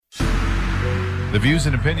The views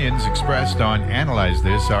and opinions expressed on Analyze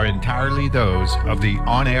This are entirely those of the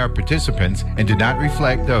on-air participants and do not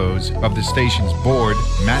reflect those of the station's board,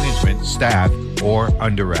 management, staff, or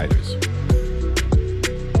underwriters.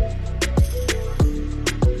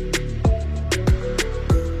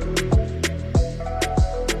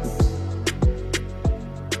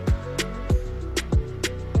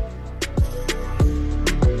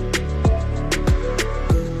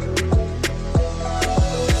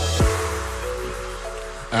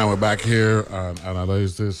 And we're back here on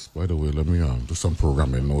Analyze This. By the way, let me do some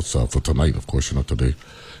programming notes for tonight. Of course, today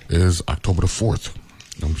is October the 4th.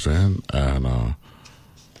 You know what I'm saying? And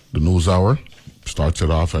the news hour starts it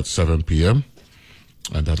off at 7 p.m.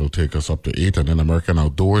 And that'll take us up to 8. And then American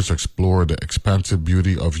Outdoors explore the expansive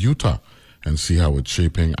beauty of Utah and see how it's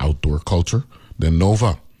shaping outdoor culture. Then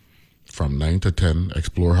Nova from 9 to 10,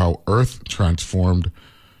 explore how Earth transformed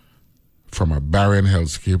from a barren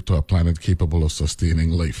hellscape to a planet capable of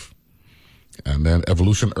sustaining life. And then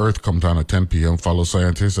Evolution Earth comes on at 10 p.m. Follow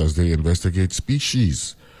scientists as they investigate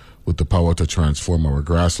species with the power to transform our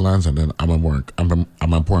grasslands. And then I'm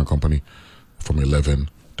important company from 11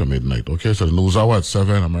 to midnight. Okay, so the news hour at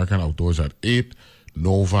 7, American Outdoors at 8,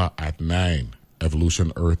 Nova at 9,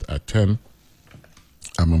 Evolution Earth at 10,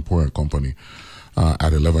 I'm important company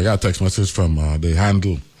at 11. I got a text message from the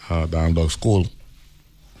handle down the school.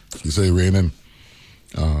 You say raining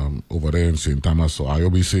over there in St. Thomas, so you'll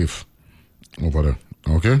be safe over there.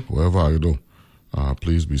 Okay? Wherever you do,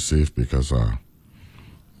 please be safe because the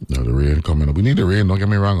rain coming up. We need the rain, don't get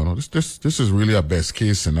me wrong. This is really a best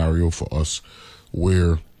case scenario for us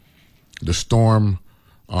where the storm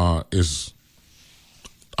is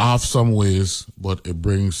off some ways, but it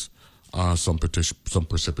brings some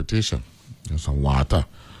precipitation and some water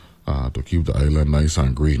to keep the island nice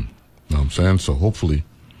and green. You know what I'm saying? So hopefully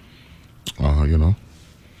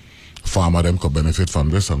farmer them could benefit from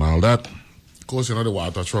this and all that. Of course, the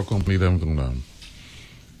water truck company them gonna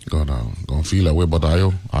feel that way. But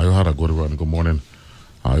Ayo had a good run. Good morning.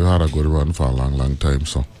 Ayo had a good run for a long time.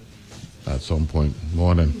 So at some point,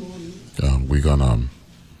 morning, we gonna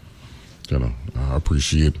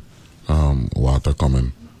appreciate water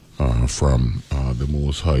coming from the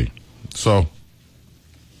Most High. So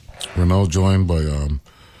we're now joined by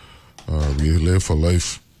Relay for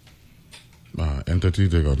Life entity.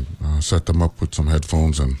 They're going to set them up with some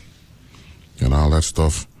headphones and all that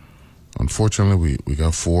stuff. Unfortunately, we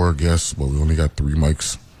got 4 guests, but we only got 3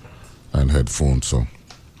 mics and headphones. So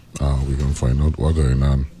we're going to find out what's going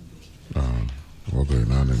on in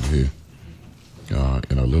here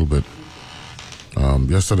in a little bit.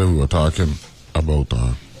 Yesterday we were talking about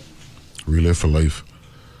Relay for Life.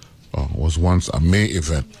 Was once a May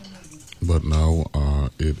event, but now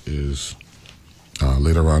it is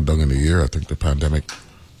later on down in the year. I think the pandemic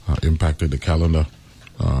impacted the calendar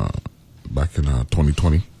back in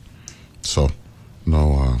 2020. So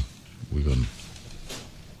now we're going to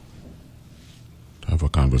have a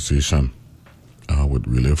conversation with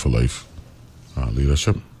Relay for Life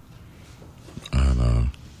leadership. And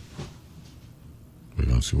we're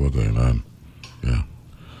going to see what's going on. Yeah.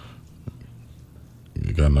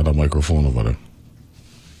 You got another microphone over there.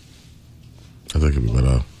 I think it'd be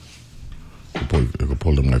better. You could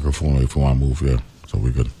pull the microphone if you want to move, yeah. So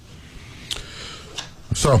we're good.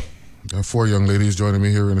 So, got 4 young ladies joining me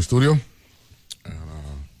here in the studio. And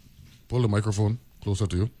pull the microphone closer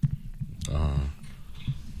to you. I'm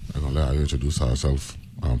going to let her introduce herself.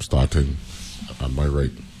 Starting on my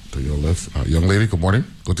right to your left. Young lady, good morning.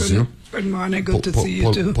 Good to see you. Good morning. Good to see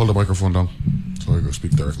you too. Pull the microphone down so you can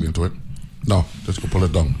speak directly into it. No, just go pull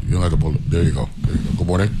it down. You don't have to pull it. There you go. Good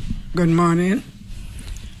morning. Good morning.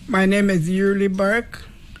 My name is Euly Burke.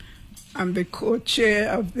 I'm the co-chair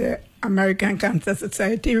of the American Cancer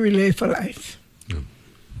Society Relay for Life. Yeah.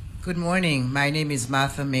 Good morning. My name is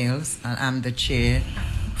Martha Mills, and I'm the chair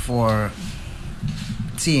for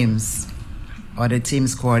teams, or the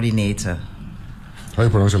teams coordinator. How you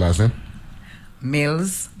pronounce your last name?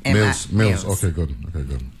 Mills. Mills. Okay, good.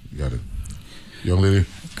 You got it. Young lady.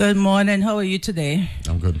 Good morning. How are you today?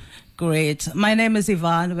 I'm good. Great. My name is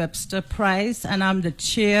Yvonne Webster-Price, and I'm the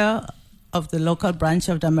chair of the local branch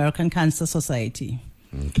of the American Cancer Society.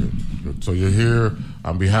 Okay, good. So you're here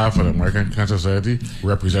on behalf of the American Cancer Society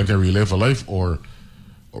representing Relay for Life or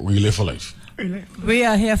Relay for Life? We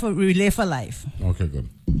are here for Relay for Life. Okay, good.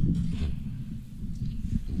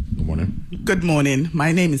 Good morning. Good morning.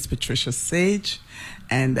 My name is Patricia Sage,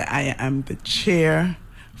 and I am the chair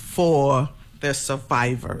for the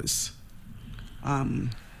survivors.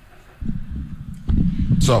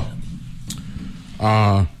 So,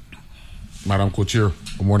 Madam Co-Chair,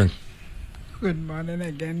 good morning. Good morning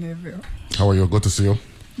again, Neville. How are you? Good to see you.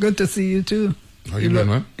 Good to see you too. How you been,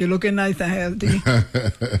 man? You're looking nice and healthy.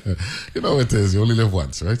 You know it is. You only live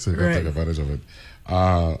once, right? So you gotta take advantage of it.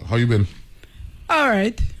 How you been? All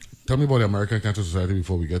right. Tell me about the American Cancer Society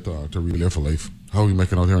before we get to Relay for Life. How are you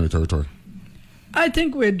making out here in the territory? I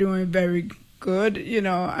think we're doing very good,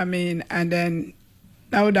 and then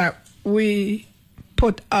now that we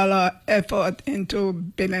put all our effort into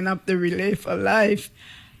building up the Relay for Life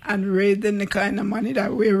and raising the kind of money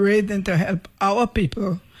that we're raising to help our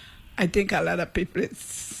people, I think a lot of people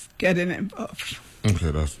is getting involved. Okay,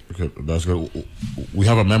 that's good. We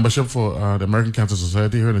have a membership for the American Cancer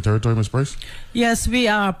Society here in the territory, Ms. Price? Yes, we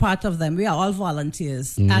are part of them. We are all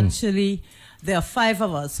volunteers. Actually, there are 5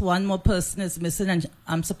 of us. One more person is missing, and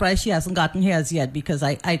I'm surprised she hasn't gotten here as yet because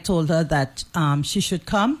I told her that she should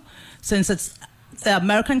come since it's the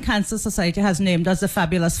American Cancer Society has named us the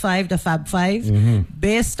Fabulous Five, the Fab Five,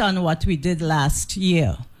 based on what we did last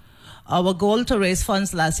year. Our goal to raise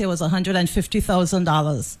funds last year was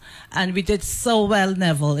 $150,000. And we did so well,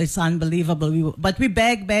 Neville. It's unbelievable. But we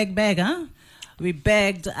begged, huh? We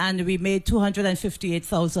begged, and we made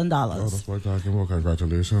 $258,000. Oh, that's what I'm talking about.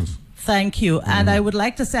 Congratulations. Thank you. And I would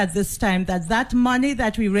like to say at this time that money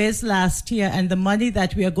that we raised last year and the money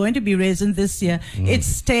that we are going to be raising this year, it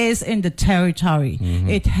stays in the territory.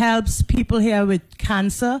 It helps people here with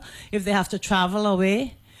cancer if they have to travel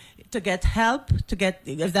away to get help, if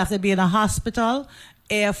they have to be in a hospital,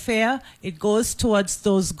 airfare, it goes towards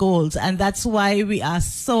those goals. And that's why we are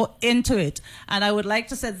so into it. And I would like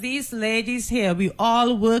to say these ladies here, we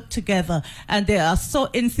all work together and they are so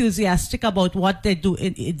enthusiastic about what they do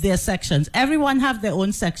in their sections. Everyone have their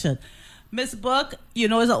own section. Miss Burke, is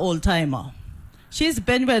an old timer. She's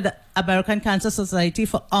been with the American Cancer Society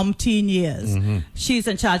for umpteen years. She's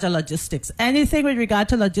in charge of logistics. Anything with regard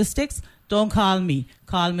to logistics, don't call me.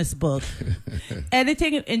 Call Miss Burke.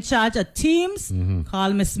 Anything in charge of teams,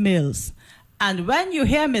 call Miss Mills. And when you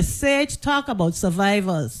hear Miss Sage talk about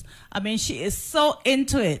survivors, she is so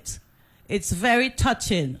into it. It's very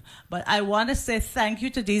touching. But I want to say thank you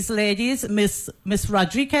to these ladies. Miss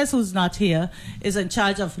Rodriguez, who's not here, is in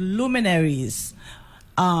charge of luminaries.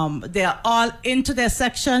 They are all into their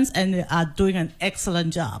sections and they are doing an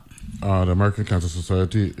excellent job. The American Cancer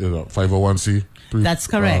Society is a 501c3. That's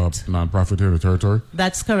correct. Non-profit here in the territory.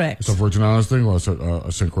 That's correct. It's a Virgin Islands thing or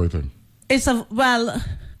a St. Croix thing?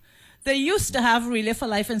 They used to have Relay for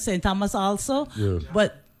Life in St. Thomas also. Yeah.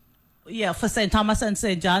 But for St. Thomas and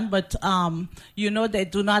St. John. But they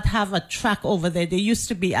do not have a track over there. They used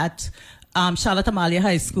to be at Charlotte Amalia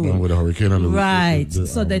High School. With the hurricane and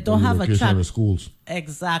so they don't have a track. The schools.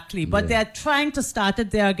 Exactly. But they're trying to start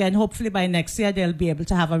it there again. Hopefully by next year they'll be able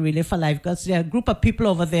to have a Relay for Life because there are a group of people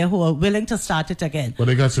over there who are willing to start it again. But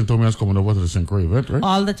they got St. Thomas coming over to the St. Croix event, right?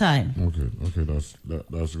 All the time. Okay, that's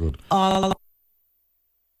good.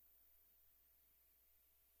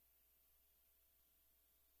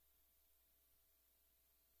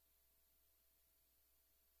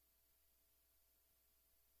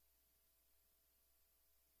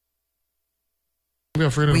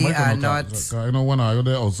 Afraid of the mic are not. I know when I go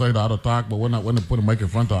there outside, I'll talk, but when they put the mic in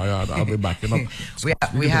front of I'll be backing up.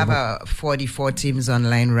 we have 44 teams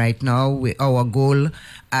online right now. Our goal,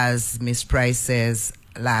 as Ms. Price says,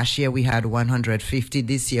 last year we had 150.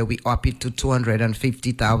 This year we up it to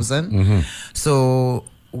 250,000. So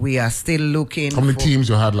we are still looking. How many teams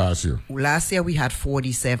you had last year? Last year we had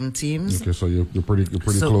 47 teams. Okay, so you're pretty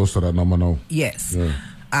close to that number now. Yes. Yeah.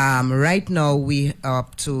 Right now we are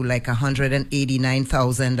up to like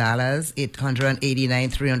 $189,000,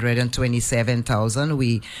 $327,000.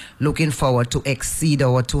 We looking forward to exceed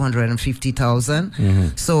our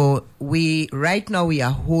 250,000. So right now we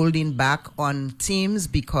are holding back on teams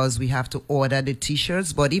because we have to order the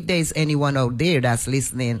t-shirts. But if there is anyone out there that's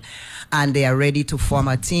listening and they are ready to form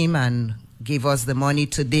a team and give us the money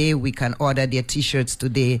today, we can order their t-shirts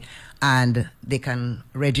today. And they can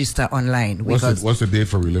register online. What's the date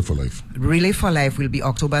for Relay for Life? Relay for Life will be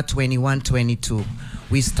October 21, 22.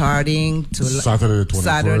 We're starting to Saturday the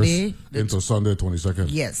 21st into Sunday 22nd.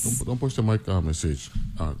 Yes. Don't push the mic message.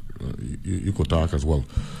 You could talk as well.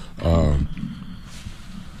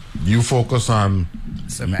 You focus on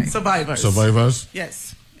survivors.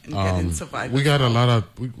 Yes. And getting survivors. We got a lot of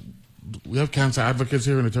we have cancer advocates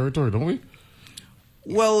here in the territory, don't we?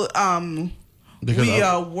 Well, we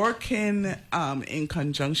are working in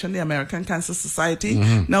conjunction, the American Cancer Society,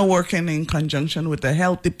 now working in conjunction with the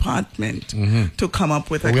health department to come up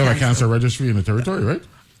with we have a cancer registry in the territory, right?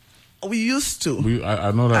 We used to.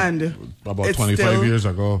 I know that and about 25 years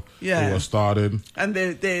ago it was started. And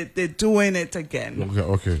they're doing it again.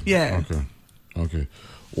 Okay. Yeah. Okay.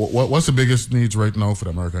 What's the biggest needs right now for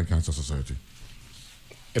the American Cancer Society?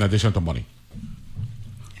 In addition to money.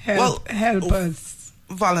 Helpers.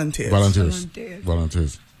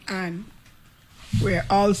 Volunteers. And we're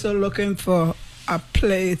also looking for a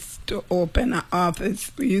place to open an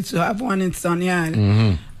office. We used to have one in Sunny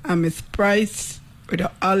Island. And Miss Price, with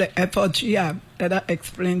all the effort she had, that I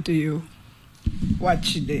explained to you what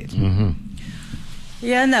she did.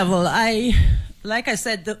 Yeah, Neville, like I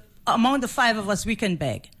said, among the five of us, we can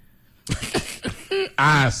beg.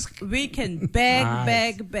 Ask. We can beg.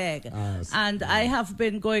 Ask. And I have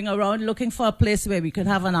been going around looking for a place where we could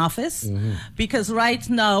have an office. Because right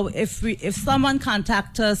now, if someone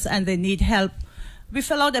contacts us and they need help, we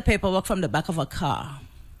fill out the paperwork from the back of a car.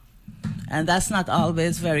 And that's not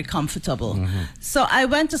always very comfortable. So I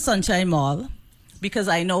went to Sunshine Mall because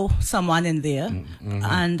I know someone in there.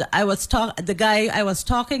 And the guy I was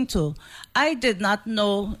talking to, I did not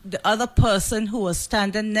know the other person who was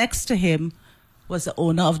standing next to him was the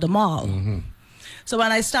owner of the mall. So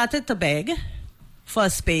when I started to beg for a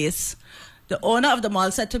space, the owner of the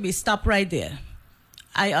mall said to me, "Stop right there.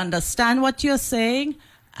 I understand what you're saying,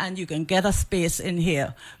 and you can get a space in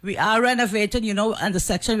here. We are renovating, and the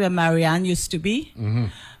section where Marianne used to be."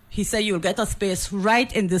 He said, "You'll get a space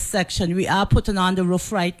right in this section. We are putting on the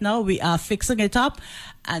roof right now. We are fixing it up.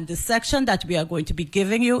 And the section that we are going to be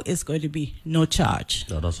giving you is going to be no charge."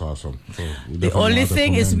 Yeah, that's awesome. So the only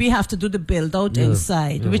thing is we have to do the build out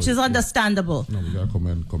inside, which is understandable. No, we got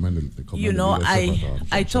to commend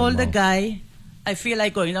I told the guy, I feel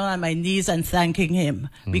like going down on my knees and thanking him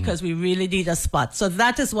because we really need a spot. So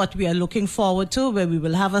that is what we are looking forward to, where we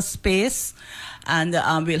will have a space and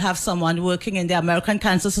we'll have someone working in the American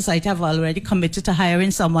Cancer Society. Have already committed to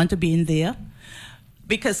hiring someone to be in there.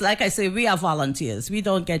 Because like I say, we are volunteers. We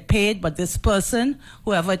don't get paid, but this person,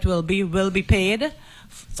 whoever it will be paid.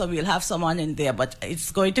 So we'll have someone in there. But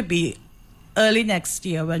it's going to be early next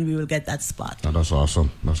year when we will get that spot. Oh, that's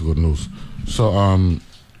awesome. That's good news. So,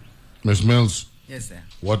 Ms. Mills. Yes, sir.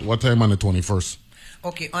 What time on the 21st?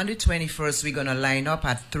 Okay, on the 21st, we're going to line up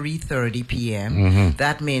at 3:30 p.m.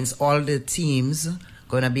 That means all the teams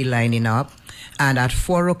going to be lining up. And at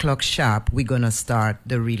 4 o'clock sharp, we're going to start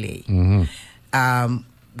the relay.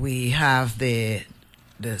 We have the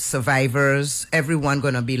survivors, everyone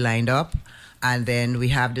going to be lined up. And then we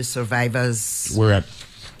have the survivors. We're at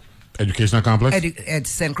Educational Complex? At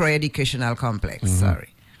St. Croix Educational Complex, sorry.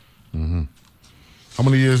 How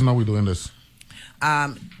many years now we doing this?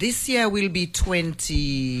 This year will be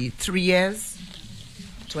 23 years.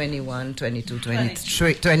 21, 22,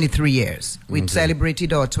 23 years. We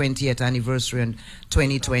celebrated our 20th anniversary in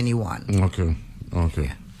 2021. Okay.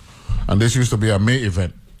 Yeah. And this used to be a May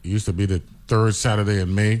event. It used to be the third Saturday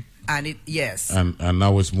in May. And yes. And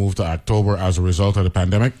now it's moved to October as a result of the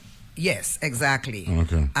pandemic? Yes, exactly.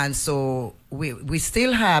 Okay. And so we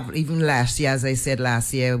still have, even last year, as I said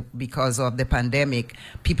last year, because of the pandemic,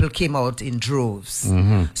 people came out in droves.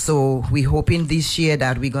 So we're hoping this year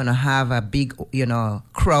that we're going to have a big,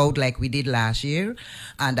 crowd like we did last year,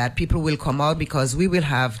 and that people will come out because we will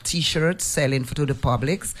have T-shirts selling to the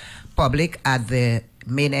public at the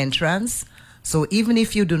main entrance. So even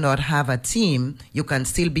if you do not have a team, you can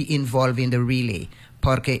still be involved in the relay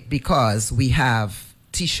because we have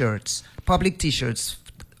T-shirts, public T-shirts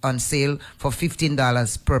on sale for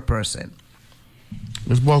 $15 per person.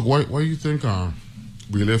 Ms. Burke, why do you think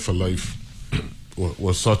Relay for Life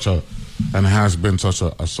was such and has been such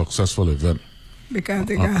a successful event? Because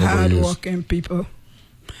they got hard-working people.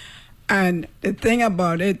 And the thing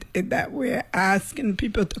about it is that we're asking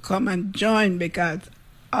people to come and join because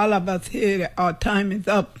all of us here, our time is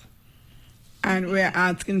up. And we're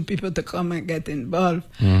asking people to come and get involved.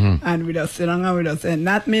 And we just sit down and we just say,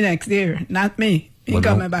 not me next year, not me. He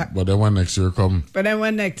coming back. But then when next year come? But then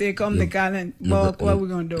when next year come, they call and Burke, what we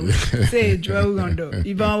going to do? Sage, what we going to do?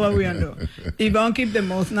 Yvonne, what we going to do? Yvonne keep the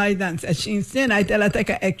most nice dance. And she's saying, I tell her take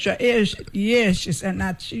an extra year. Yes, she said,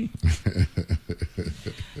 not she.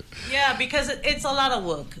 Yeah, because it's a lot of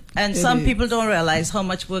work. And some people don't realize how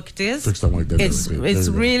much work it is. It's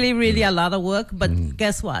really, really a lot of work. But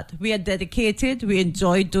guess what? We are dedicated. We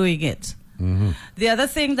enjoy doing it. The other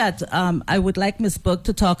thing that I would like Ms. Burke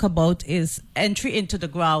to talk about is entry into the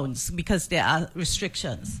grounds because there are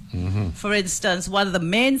restrictions. For instance, one of the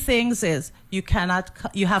main things is you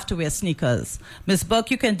have to wear sneakers. Ms. Burke,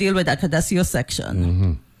 you can deal with that because that's your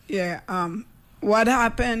section. Yeah. What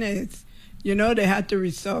happened is, they had to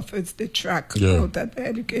resurface the track out at the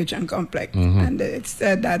education complex. And they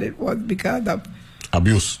said that it was because of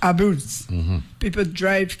abuse. People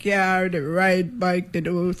drive car, they ride bike, they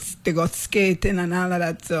go skating and all of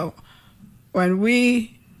that. So when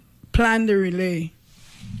we planned the relay,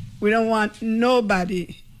 We don't want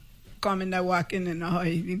nobody coming and walking in high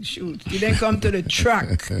heel shoes. You didn't come to the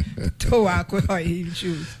track to walk with high heel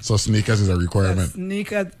shoes. So sneakers is a requirement.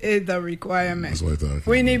 Sneakers is a requirement. That's what I thought.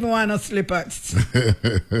 We didn't even want no slippers.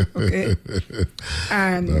 Okay.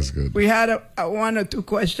 And that's good. We had a one or two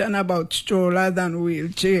questions about strollers and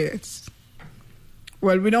wheelchairs.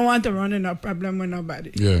 Well, we don't want to run into a problem with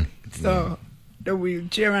nobody. Yeah. So the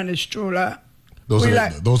wheelchair and the stroller. Those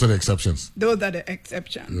are the exceptions. Those are the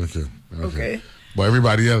exceptions. Okay. But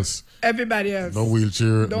everybody else. No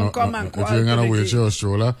wheelchair. Don't come and call. If you're in a wheelchair or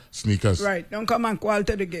stroller, sneakers. Right. Don't come and call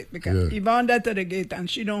to the gate because Yvonne there to the gate and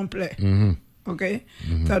she don't play. Okay.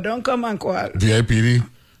 So don't come and call. VIPD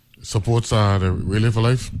supports the Relay for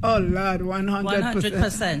Life? Oh, Lord,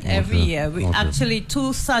 100%. Every year. We actually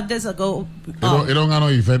 2 Sundays ago. You don't have no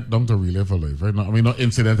event down to Relay for Life, right? No, I mean, no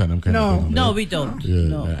incident and them kind of thing. No, we don't. Yeah,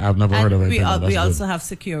 no. I've never heard of it. We also have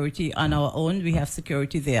security on our own. We have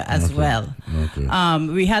security there as well. Okay.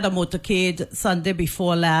 We had a motorcade Sunday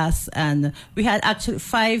before last, and we had actually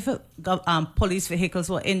 5 police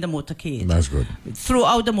vehicles were in the motorcade. That's good.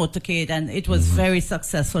 Throughout the motorcade, and it was very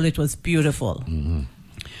successful. It was beautiful.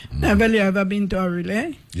 Neville, you ever been to a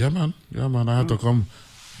relay? Yeah, man. I had to come.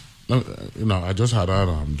 I just had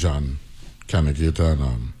John Canegate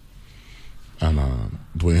and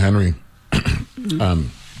Dwayne Henry. And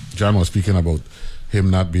John was speaking about him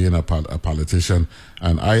not being a politician.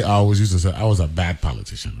 And I always used to say I was a bad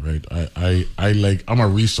politician, right? I'm a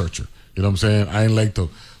researcher. You know what I'm saying? I ain't like to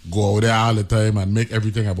go out there all the time and make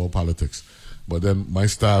everything about politics. But then my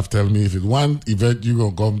staff tell me if it's one event you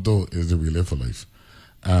going to come to is the Relay for Life.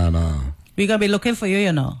 And we're going to be looking for you,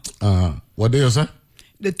 you know. What day is that?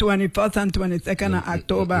 The 21st and 22nd of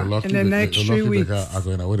October. In the next 3 weeks. I'm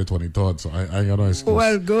going away the 23rd, so I ain't got no excuse.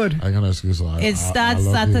 Well, good. I ain't got no excuse. So it starts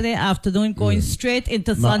Saturday afternoon, going straight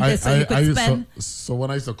into Sunday, so you could spend. So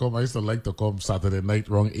when I used to like to come Saturday night,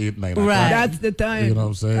 around 8, 9 o'clock. Right. That's the time. You know what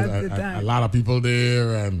I'm saying? That's the time. A lot of people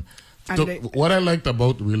there. And what I liked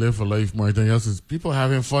about Relay for Life more than anything else is people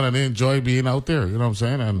having fun and they enjoy being out there. You know what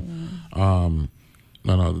I'm saying?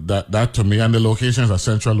 And that to me, and the location is a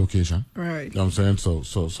central location. Right. You know what I'm saying?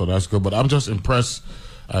 So that's good. But I'm just impressed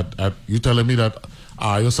at you telling me that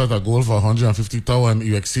you set a goal for 150,000,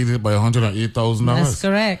 you exceeded it by $108,000. That's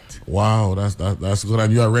correct. Wow, that's good.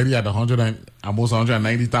 And you're already at almost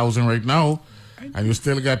 190,000 right now, and you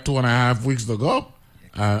still got 2.5 weeks to go.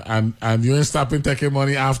 And you ain't stopping taking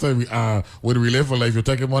money after with Relay for Life. You're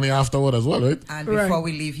taking money afterward as well, right? And before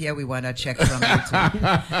we leave here, we want to check from you too.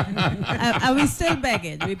 And we still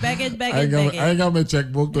begging. We begging. I ain't got my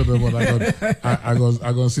checkbook to them, but I'm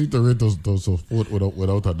gonna see to read those support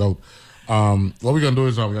without a doubt. What we're gonna do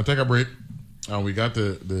is we're gonna take a break. We got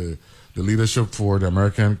the leadership for the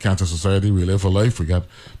American Cancer Society Relay for Life. We got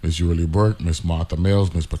Miss Euly Burke, Miss Martha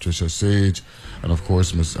Mills, Miss Patricia Sage, and of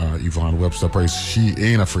course Miss Yvonne Webster-Price. She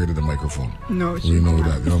ain't afraid of the microphone. No, we know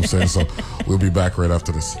that. You know what I'm saying? So we'll be back right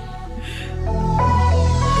after this.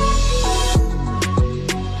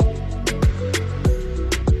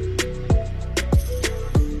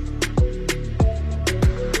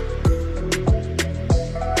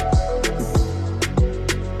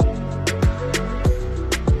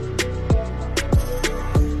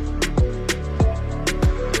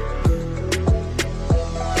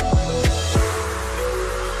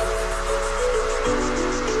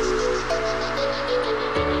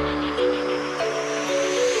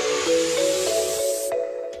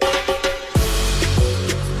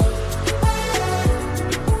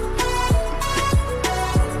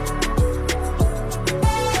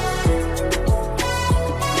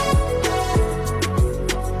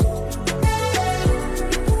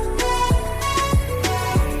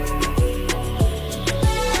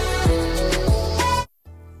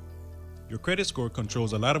 Credit Score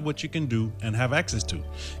controls a lot of what you can do and have access to.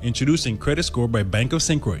 Introducing Credit Score by Bank of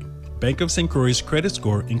St. Croix. Bank of St. Croix's Credit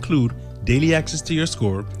Score include daily access to your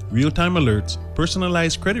score, real-time alerts,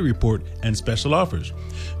 personalized credit report, and special offers.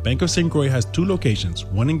 Bank of St. Croix has 2 locations,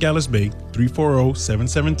 one in Gallows Bay,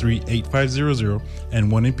 340-773-8500,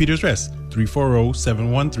 and one in Peters Rest,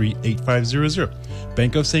 340-713-8500.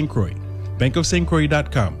 Bank of St. Croix,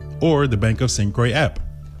 bankofstcroix.com, or the Bank of St. Croix app.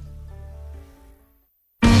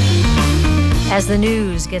 As the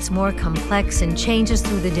news gets more complex and changes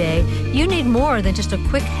through the day, you need more than just a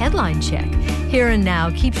quick headline check. Here and Now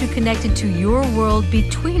keeps you connected to your world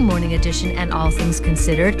between Morning Edition and All Things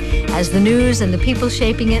Considered, as the news and the people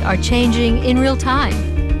shaping it are changing in real time.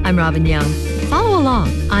 I'm Robin Young. Follow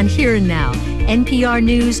along on Here and Now, NPR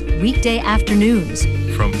News, weekday afternoons.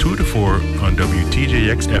 From 2 to 4 on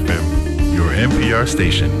WTJX FM, your NPR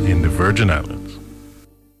station in the Virgin Islands.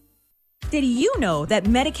 Did you know that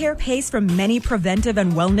Medicare pays for many preventive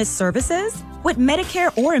and wellness services? With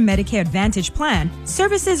Medicare or a Medicare Advantage plan,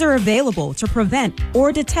 services are available to prevent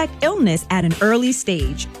or detect illness at an early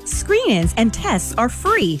stage. Screenings and tests are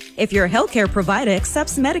free if your healthcare provider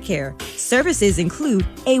accepts Medicare. Services include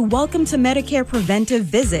a Welcome to Medicare preventive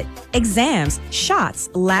visit, exams, shots,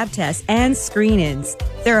 lab tests, and screenings.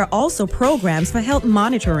 There are also programs for health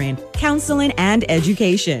monitoring, counseling, and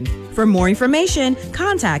education. For more information,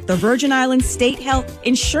 contact the Virgin Islands State Health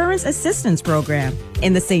Insurance Assistance Program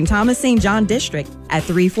in the St. Thomas St. John District at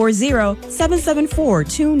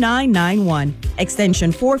 340-774-2991,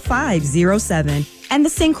 extension 4507, and the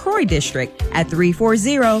St. Croix District at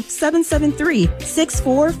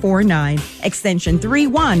 340-773-6449, extension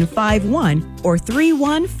 3151 or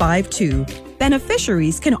 3152.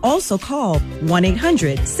 Beneficiaries can also call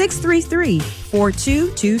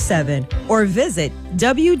 1-800-633-4227 or visit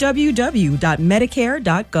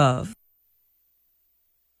www.medicare.gov.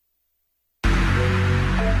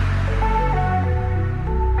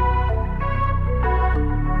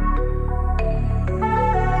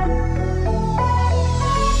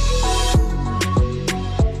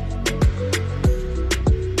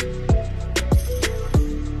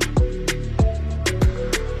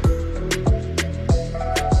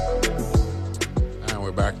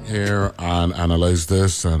 Here and analyze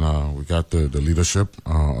this, and we got the leadership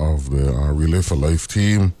of the Relay for Life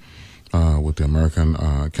team with the American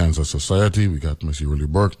Cancer Society. We got Miss Euly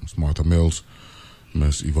Burke, Miss Martha Mills,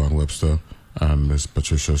 Miss Yvonne Webster, and Miss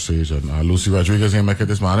Patricia Sage, and Lucy Rodriguez here make it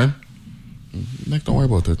this morning. Nick, don't worry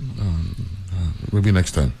about it. Maybe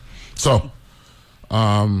next time. So,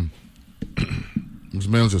 Miss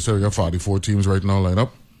Mills, you said we got 44 teams right now lined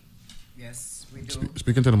up. Yes, we do.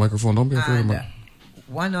 Speaking to the microphone, don't be afraid of the mic.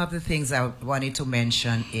 One of the things I wanted to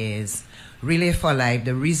mention is Relay for Life.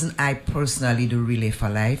 The reason I personally do Relay for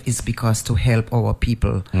Life is because to help our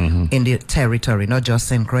people in the territory, not just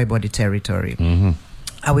St. Croix, but the territory. And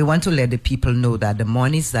we want to let the people know that the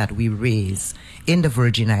monies that we raise in the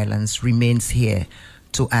Virgin Islands remains here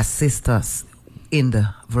to assist us in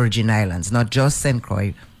the Virgin Islands, not just St.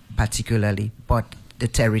 Croix particularly, but the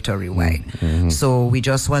territory-wide. So we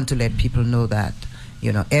just want to let people know that,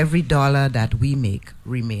 you know, every dollar that we make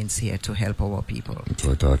remains here to help our people. That's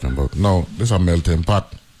what I'm talking about. Now, this is a melting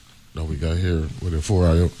pot that we got here with the 4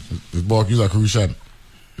 hour. This Burke, you're a Christian,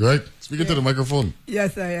 right? Speaking to the microphone.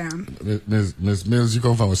 Yes, I am. Miss Mills, you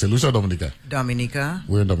come from St. Lucia, Dominica? Dominica.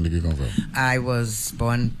 Where in Dominica you come from? I was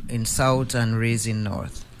born in South and raised in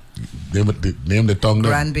North. Name the tongue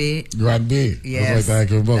there. Granby. Granby. Yes. That's what I'm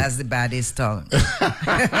talking about. That's the baddest tongue.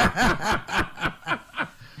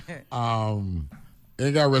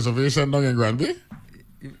 Ain't got a reservation down in Granby?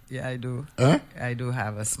 Yeah, I do. Huh? I do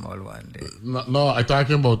have a small one there. No, I'm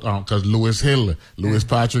talking about because Louis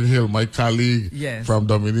Patrick Hill, my colleague from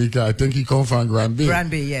Dominica, I think he come from Granby.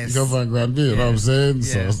 Granby, yes. He come from Granby, you know what I'm saying?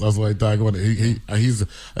 Yes. So that's what I'm talking about.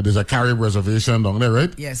 There's a Carib reservation down there,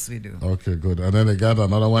 right? Yes, we do. Okay, good. And then they got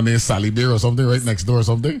another one named Sally Beer or something right next door or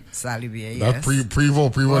something? Sally Beer, yes. That's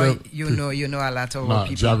pre-vote. You know a lot of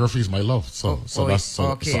people. Geography is my love. So I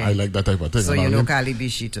like that type of thing. So you know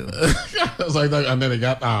Calibishi too. And then they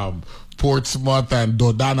got Portsmouth and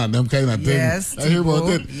Dodan and them kind of things. Yes, I hear about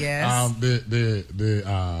it. Yes.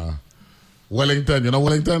 The Wellington, you know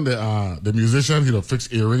Wellington, the musician, he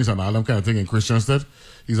fix earrings and all them kind of thing in Christiansted.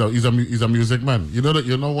 He's a music man. You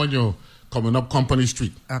know when you're coming up Company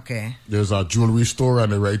Street. Okay. There's a jewelry store on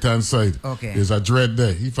the right hand side. Okay. There's a dread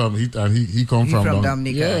there. He come from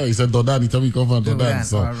Dominica. Yeah, he said Dodan. He told me he come from Dodan.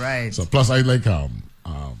 So, all right. So plus I like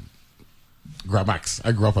Gramax.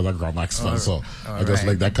 I grew up as a Gramax fan, so I just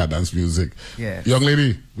like that cadence music. Yes. Young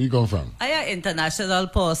lady, where you come from? I am an international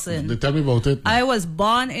person. Tell me about it. I was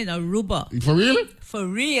born in Aruba. For real? For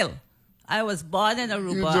real. I was born in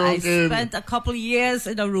Aruba. I joking? spent a couple years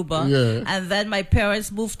in Aruba. Yeah. And then my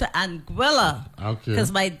parents moved to Anguilla. Okay.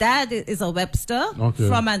 Because my dad is a Webster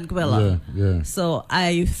from Anguilla. Yeah. So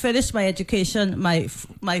I finished my education, my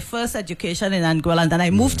first education in Anguilla, and then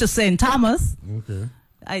I moved to St. Thomas. Okay.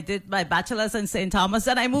 I did my bachelor's in St. Thomas.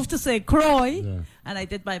 Then I moved to St. Croix, and I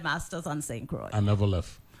did my master's on St. Croix. I never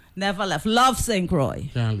left. Never left. Love St. Croix.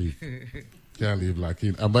 Can't leave. Like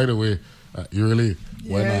and by the way, Euly,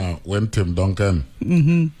 when Tim Duncan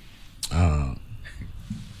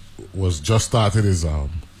was just started his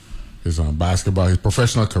basketball, his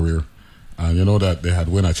professional career, and you know that they had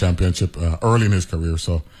won a championship early in his career.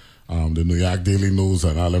 So the New York Daily News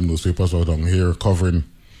and all them newspapers were down here covering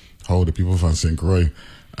how the people from St. Croix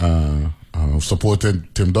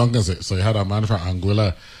supported Tim Duncan. So he had a man from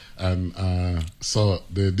Anguilla And so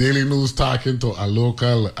the Daily News talking to a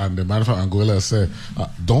local, and the man from Angola said,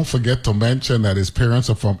 don't forget to mention that his parents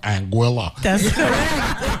are from Angola. That's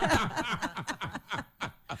correct.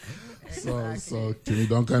 So Timmy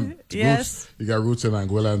Duncan, yes, you got roots in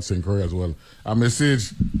Angola and St. Croix as well. A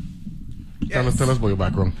message. Yes. Tell us about your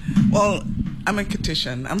background. Well, I'm a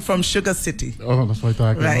Kittian. I'm from Sugar City. Oh, that's what I'm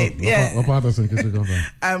talking right, about. Yeah. What part of St. Kitts you come from?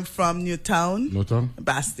 I'm from Newtown. Newtown?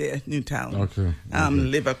 Bastille, Newtown. Okay.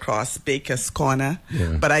 Live across Baker's Corner.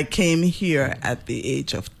 Yeah. But I came here at the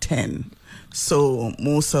age of 10. So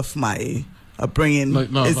most of my upbringing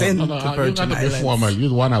is in the Virgin you Islands. Formal. You're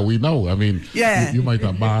the one that we know. I mean, yeah. you might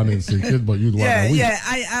have born in St. Kitts, but you're the one that we know. Yeah,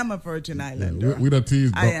 I am a Virgin Islander. Yeah, we don't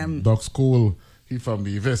tease I am. Doc School. He from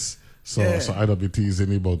the Evis. So I don't be teasing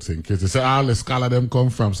him about St. Kitts. They say all the scholar them come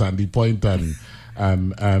from Sandy Point and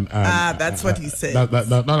that's what he said.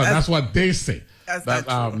 That's what they say. That's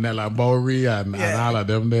Nella Bowery and all of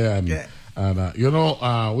them there and you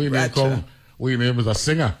know we name is a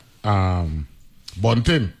singer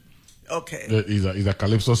Buntin. Okay. He's a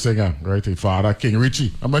calypso singer, right? His father King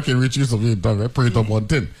Richie. I'm King Richie used to be done pray to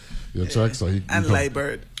Buntin. You check so he and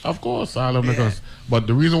Liebert. Of course, all of them. But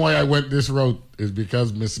the reason why I went this route is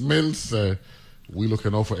because Miss Mills we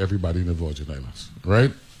looking out for everybody in the Virgin Islands,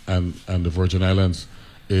 right? And the Virgin Islands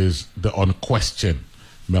is the unquestioned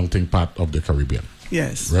melting pot of the Caribbean.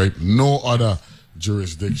 Yes. Right? No other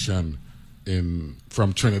jurisdiction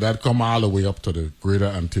from Trinidad come all the way up to the Greater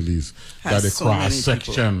Antilles that the cross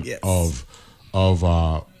section of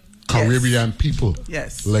Caribbean people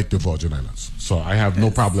like the Virgin Islands. So I have no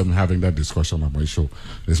problem having that discussion on my show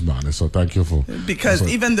this morning. So thank you for... Because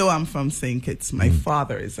even though I'm from St. Kitts, my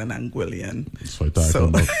father is an Anguillian. That's what I'm talking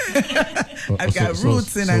about. I've got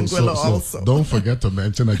roots in Anguilla also. Don't forget to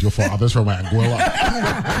mention that your father's from Anguilla.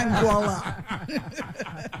 Anguilla.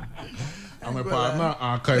 And my partner,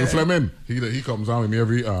 Kyle Fleming, he comes on with me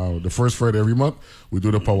every the first Friday every month. We do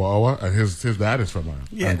the Power Hour, and his dad is from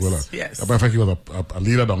Anguilla. Yes. As a matter of fact, he was a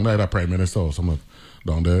leader down there, a prime minister or something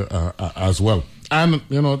down there as well. And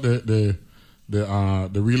you know the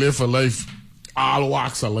Relay for Life, all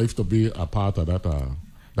walks of life to be a part of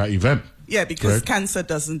that event. Yeah, because cancer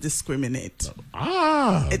doesn't discriminate.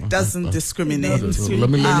 It doesn't discriminate. So let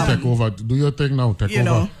me take over. Do your thing now. Take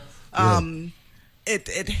over.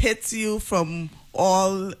 It hits you from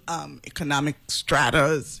all economic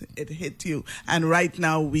stratas. It hits you, and right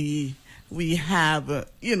now we have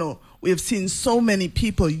we have seen so many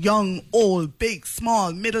people, young, old, big,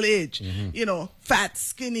 small, middle age, fat,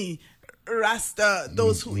 skinny, Rasta,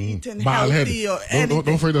 those who eat healthy or anything.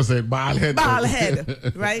 Don't afraid to say bald head. Bald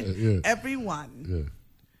head, right? Everyone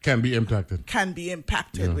can be impacted.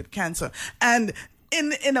 With cancer, and.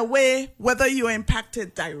 In a way, whether you're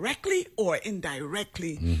impacted directly or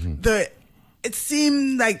indirectly, it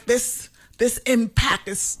seems like this impact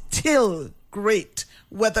is still great,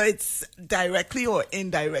 whether it's directly or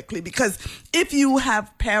indirectly. Because if you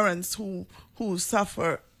have parents who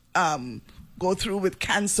suffer, go through with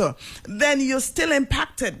cancer, then you're still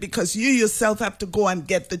impacted because you yourself have to go and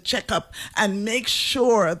get the checkup and make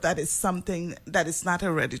sure that it's something that is not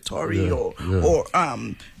hereditary or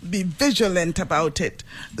be vigilant about it.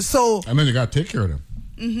 So and then you got to take care of them.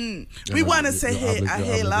 We want to say a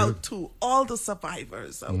hail out to all the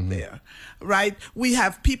survivors out there, right? We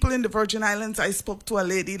have people in the Virgin Islands. I spoke to a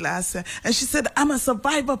lady last year, and she said, I'm a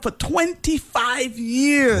survivor for 25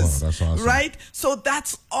 years, wow, that's awesome. Right? So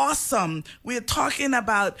that's awesome. We're talking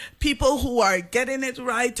about people who are getting it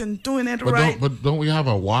right and doing it right. But don't we have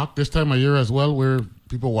a walk this time of year as well where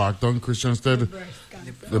people walk down Christian's Stead?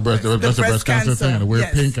 The breast cancer thing, and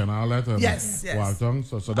wear pink and all that. Yes. Walk down.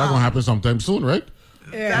 So that's going to happen sometime soon, right?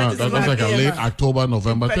 Yeah, that's like a late October,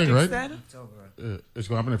 November thing, right? It's going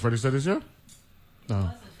to happen in Frederickstead this year?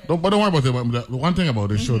 No. But don't worry about it. The one thing about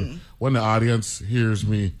this show, when the audience hears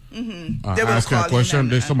me asking a question,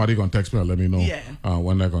 there's somebody going to text me and let me know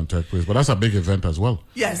when they're going to take place. But that's a big event as well.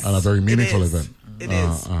 Yes. And a very meaningful event. It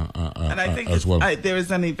is. And I think as well. There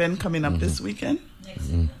is an event coming up this weekend.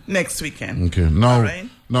 Next weekend. Okay.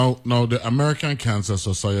 Now, the American Cancer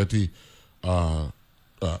Society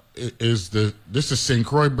is this is St.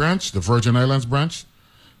 Croix branch, the Virgin Islands branch?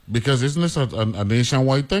 Because isn't this a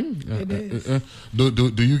nationwide thing? It is.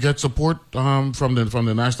 Do you get support from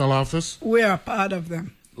the national office? We are part of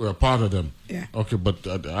them. We're part of them. Yeah. Okay, but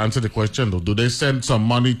answer the question though. Do they send some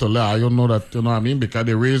money to I don't know that, you know what I mean? Because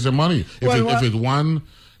they raise the money.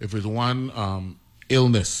 If it's one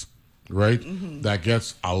illness, right, that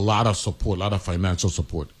gets a lot of support, a lot of financial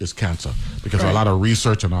support, is cancer. Because a lot of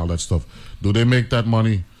research and all that stuff. Do they make that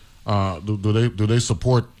money? Do they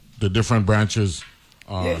support the different branches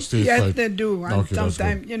stage yes, fright? they do. And Okay, that's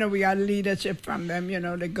sometimes, good. we got leadership from them,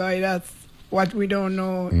 they guide us what we don't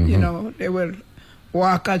know, they will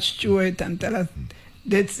walk us through it and tell us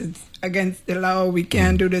this is against the law, we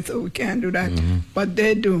can't do this or we can't do that. But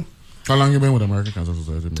they do. How long you been with American Cancer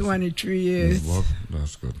Society? 23 years. Well,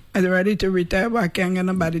 that's good. I'm ready to retire, but I can't get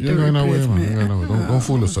nobody to You're going replace away, me. man. You're going away. Don't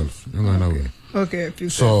fool yourself. You're going away. Okay, if you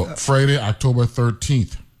So, say Friday, October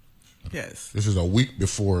 13th. Yes. This is a week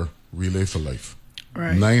before Relay for Life.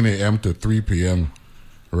 Right. 9 a.m. to 3 p.m.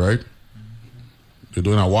 Right? You're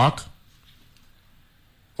doing a walk?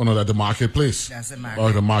 Oh, no, that's the marketplace. That's the market.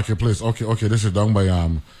 Oh, the marketplace. Okay. This is done by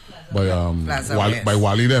Plaza West. by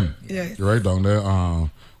Wally them. Yes. Right down there.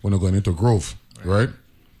 When you're going into Grove, right?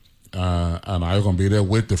 And I'm gonna be there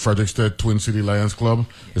with the Frederickstead Twin City Lions Club.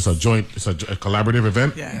 It's a collaborative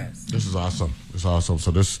event. Yes. This is awesome. It's awesome. So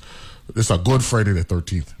this is a good Friday the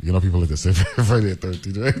 13th. People like to say Friday the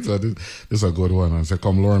 13th, right? So this is a good one. And so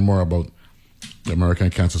come learn more about the American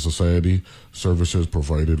Cancer Society, services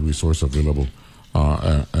provided, resource available,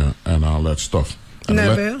 and all that stuff. And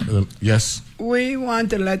Neville? Yes. we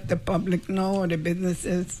want to let the public know, the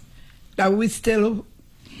businesses, that we still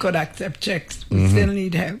could accept checks. We still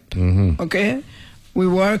need help. Okay? We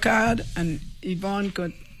work hard, and Yvonne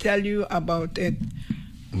could tell you about it,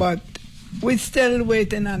 but we're still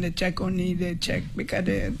waiting on the check or need a check because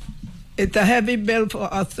it's a heavy bill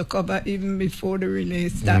for us to cover even before the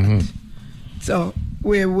release starts. So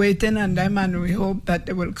we're waiting on them, and we hope that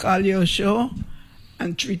they will call your show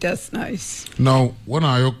and treat us nice. Now, when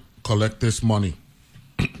I collect this money,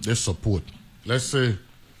 this support, let's say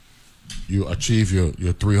you achieve your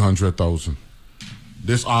 300,000.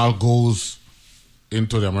 This all goes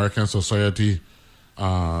into the American Society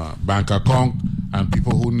bank account, and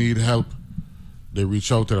people who need help, they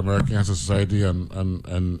reach out to the American Cancer Society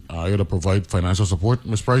and are able to provide financial support,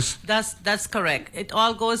 Ms. Price? That's correct. It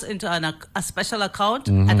all goes into a special account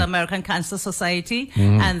at American Cancer Society,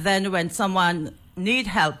 and then when someone need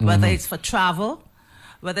help, whether it's for travel,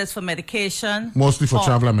 whether it's for medication. Mostly for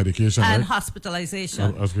travel and medication, and right?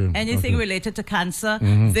 hospitalization. Okay. Anything Okay. related to cancer,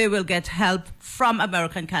 they will get help from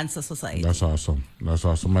American Cancer Society. That's awesome. That's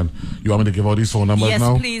awesome. And you want me to give all these phone numbers Yes,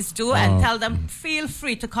 now? please do, and tell them feel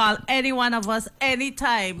free to call any one of us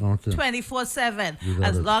anytime, Okay. 24/7, You got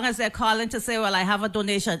as it. long as they're calling to say, well, I have a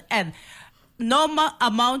donation. And no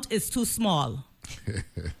amount is too small.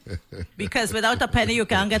 Because without a penny, you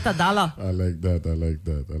can't get a dollar. I like that.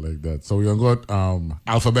 So we're going to go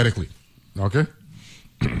alphabetically. Okay?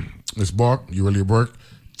 Ms. Burke, Euly Burke,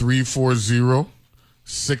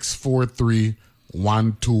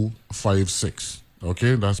 340-643-1256.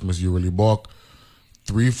 Okay? That's Ms. Euly Burke,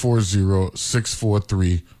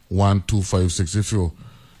 340-643-1256.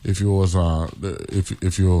 If you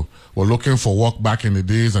were looking for work back in the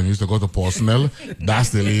days and used to go to personnel, that's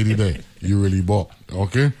the lady there, Euly Burke.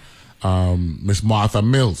 Okay? Miss Martha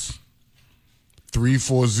Mills,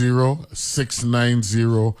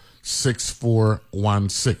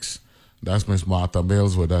 340-690-6416. That's Miss Martha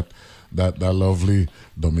Mills with that lovely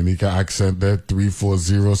Dominica accent there,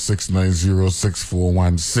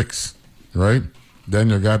 340-690-6416. Right? Then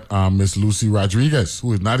you got Miss Lucy Rodriguez,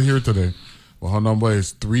 who is not here today. Well, her number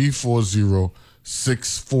is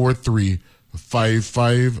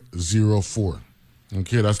 340-643-5504.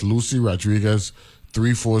 Okay, that's Lucy Rodriguez,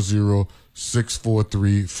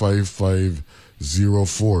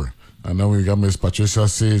 340-643-5504. And then we got Miss Patricia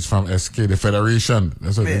Sage from SK, the Federation.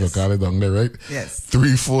 That's what they call it down there, right? Yes.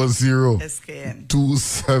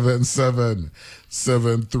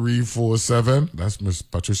 340-277-7347. That's Miss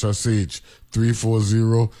Patricia Sage,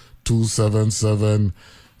 340-277-7347.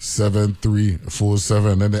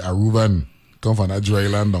 Then the Aruban come from that dry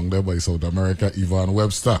land down there by South America, Yvonne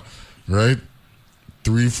Webster, right?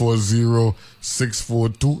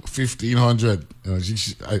 340-642-1500.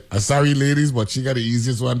 Sorry, ladies, but she got the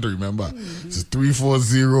easiest one to remember. It's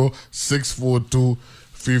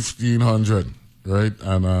 340-642-1500, right?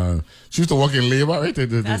 And she used to work in labor, right?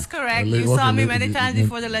 That's correct. You saw me many times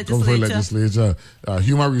before the legislature.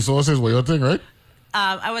 Human resources were your thing, right?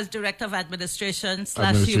 I was director of administration /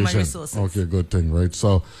 human resources. Okay, good thing, right?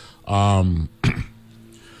 So,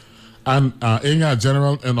 and in your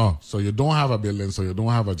general, so you don't have a building, so you don't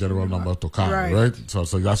have a general number to call, right? So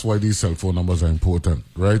that's why these cell phone numbers are important,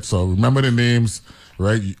 right? So remember the names,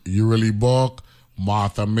 right? Euly Burke,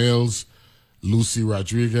 Martha Mills, Lucy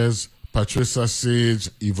Rodriguez, Patricia Sage,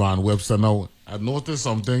 Yvonne Webster. Now, I noticed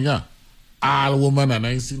something, all woman, and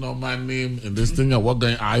I ain't see no man name in this thing. What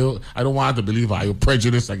going? I don't want to believe are you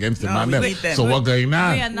prejudiced against the man. So what going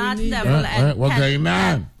on? We are not Neville. What going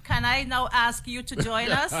on? can I now ask you to join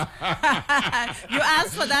us? You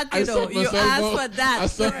asked for that, you know. You asked for that. I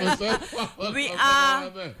set myself up. But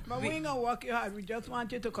we ain't gonna work you hard. We just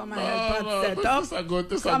want you to come and help us set up.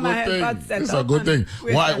 This is a good thing.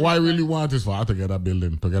 Why I really want is for us to get a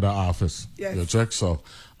building, to get an office. Yes. You check, so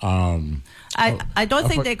I don't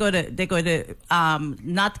think they're going to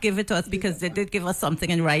not give it to us because they did give us something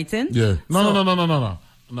in writing. Yeah.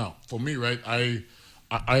 No. For me, right,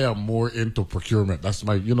 I am more into procurement. That's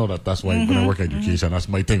my, that's why when I work education, that's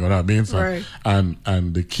my thing. You know what I mean? So, right.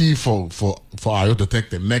 And the key for I to take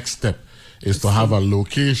the next step is to have a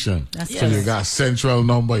location. So you got a central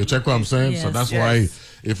number. You check what I'm saying? Yes. So that's why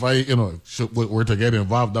if I, were to get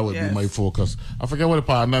involved, that would be my focus. I forget what the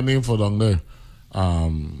partner name for down there.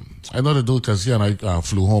 I know the dude because he and I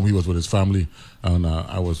flew home. He was with his family, and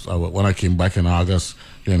when I came back in August,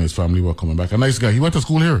 he and his family were coming back. A nice guy. He went to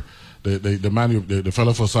school here. The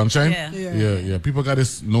fellow for Sunshine. Yeah. People got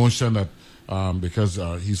this notion that because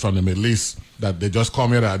he's from the Middle East that they just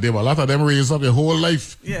come here that day, but a lot of them raised up their whole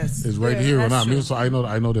life. Yes, is right here. You know what I mean? So I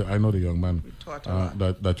know the young man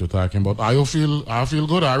that you're talking about. I feel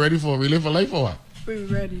good. Are you ready for Relay for Life or what? We're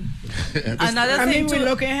ready. Another thing we're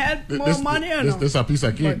looking at more money or no? This is a piece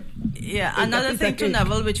of cake. Another thing to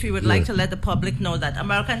Neville, which we would like to let the public know, that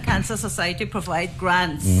American Cancer Society provide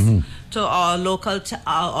grants to our local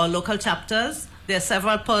chapters. There are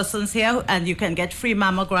several persons here, and you can get free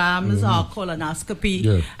mammograms or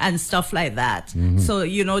colonoscopy and stuff like that. So,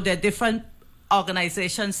 there are different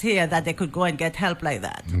organizations here that they could go and get help like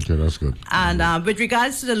that. Okay, that's good. And with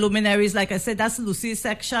regards to the luminaries, like I said, that's Lucy's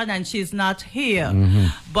section, and she's not here.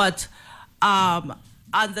 But on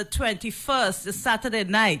the 21st, the Saturday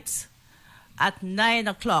night, at 9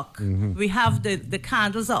 o'clock, we have the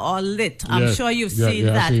candles are all lit. I'm sure you've seen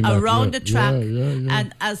that around the track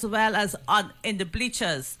and as well as in the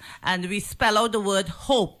bleachers. And we spell out the word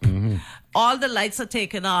hope. All the lights are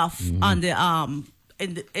taken off on the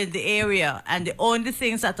in the area, and the only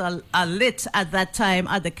things that are lit at that time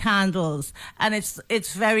are the candles, and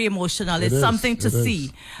it's very emotional. It's something to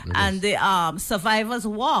see. And the survivors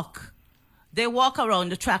walk. They walk around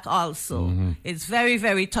the track also. It's very,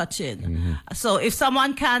 very touching. So if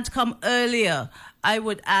someone can't come earlier, I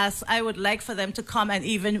would like for them to come and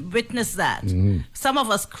even witness that. Some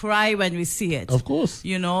of us cry when we see it. Of course.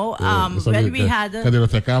 When we had because they'll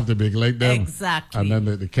take off the big light them. Exactly. And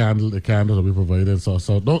then the candle will be provided. So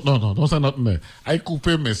don't say nothing there. I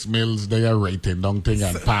coupe Miss Mills, they are writing down thing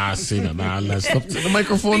and passing and all that stuff. The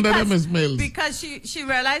microphone there, Miss Mills. Because she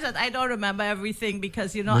realized that I don't remember everything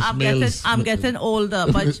because I'm getting older.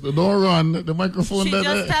 But don't run the microphone she there.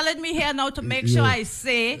 Just telling me here now to make sure I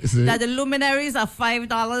say that the luminaries are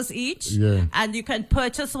 $5 each, and you can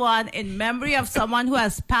purchase one in memory of someone who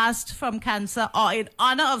has passed from cancer or in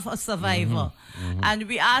honor of a survivor. And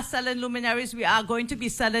we are selling luminaries. We are going to be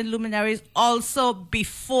selling luminaries also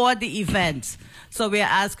before the event. So we are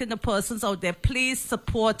asking the persons out there, please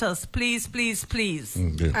support us. Please, please, please.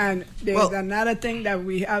 And there's another thing that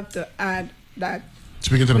we have to add, that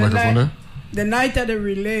speaking to the microphone there. The night of the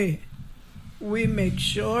relay, we make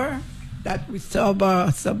sure that we serve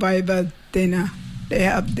our survivors dinner. They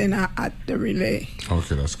have dinner at the relay.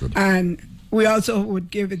 Okay, that's good. And we also would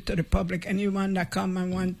give it to the public. Anyone that come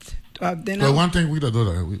and want to have dinner. Well, one thing we don't do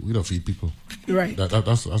that, we don't feed people. Right.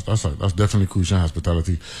 That's definitely crucial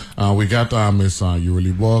hospitality. We got Miss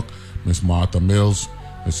Euly Burke, Miss Martha Mills,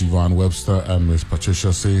 Miss Yvonne Webster, and Miss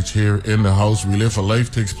Patricia Sage here in the house. Relay for Life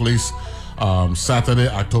takes place Saturday,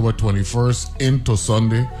 October 21st into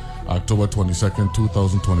Sunday, October 22nd,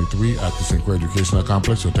 2023 at the St. Croix Educational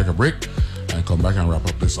Complex. We'll take a break and come back and wrap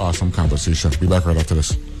up this awesome conversation. Be back right after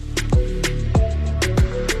this.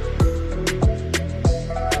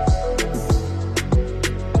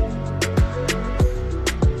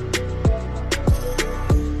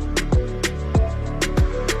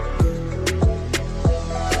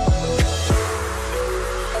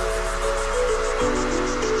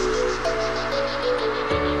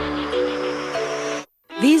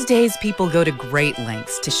 These days, people go to great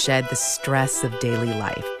lengths to shed the stress of daily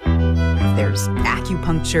life. There's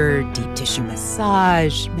acupuncture, deep tissue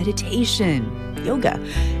massage, meditation, yoga.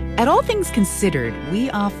 At All Things Considered, we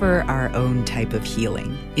offer our own type of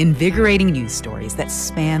healing, invigorating news stories that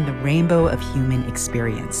span the rainbow of human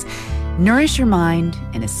experience. Nourish your mind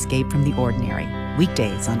and escape from the ordinary.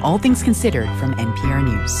 Weekdays on All Things Considered from NPR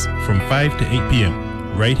News. From 5 to 8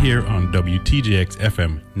 p.m., right here on WTJX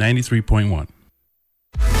FM 93.1.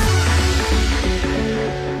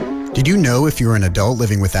 Did you know if you're an adult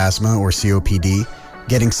living with asthma or COPD,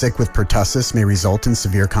 getting sick with pertussis may result in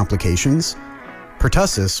severe complications?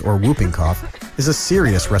 Pertussis, or whooping cough, is a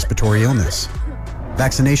serious respiratory illness.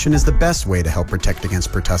 Vaccination is the best way to help protect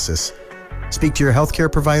against pertussis. Speak to your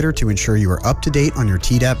healthcare provider to ensure you are up to date on your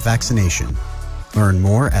Tdap vaccination. Learn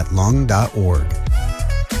more at lung.org.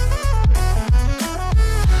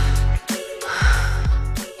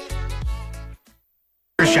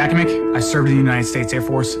 I served in the United States Air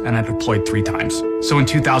Force and I deployed 3 times. So in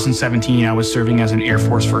 2017, I was serving as an Air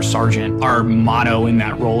Force First Sergeant. Our motto in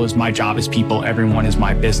that role is my job is people, everyone is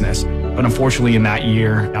my business. But unfortunately in that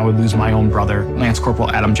year, I would lose my own brother, Lance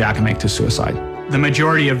Corporal Adam Jackamick, to suicide. The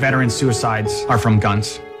majority of veteran suicides are from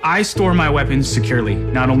guns. I store my weapons securely,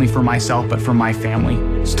 not only for myself, but for my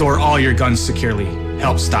family. Store all your guns securely.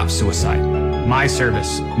 Help stop suicide. My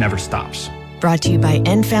service never stops. Brought to you by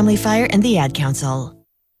End Family Fire and the Ad Council.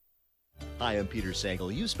 Hi, I'm Peter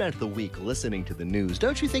Sagal. You spent the week listening to the news.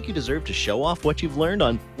 Don't you think you deserve to show off what you've learned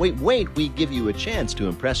on Wait, we give you a chance to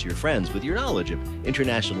impress your friends with your knowledge of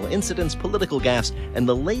international incidents, political gaffes, and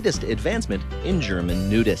the latest advancement in German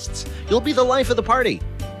nudists. You'll be the life of the party.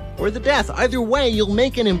 Or the death. Either way, you'll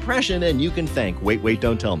make an impression and you can thank Wait,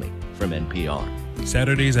 Don't Tell Me from NPR.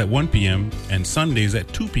 Saturdays at 1 p.m. and Sundays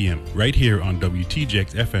at 2 p.m. right here on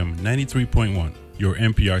WTJX FM 93.1, your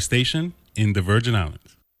NPR station in the Virgin Islands.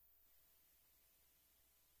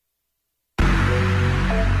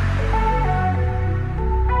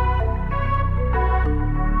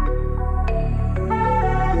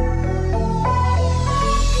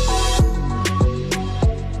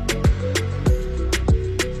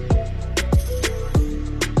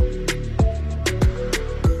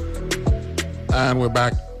 And we're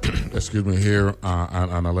back, excuse me, here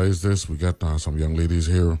and analyze this. We got some young ladies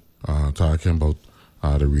here talking about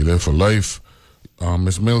the Relay for Life.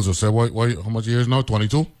 Miss Mills, you said, how much years now?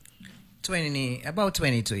 22? About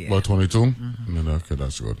 22 years. About 22? Mm-hmm. Okay,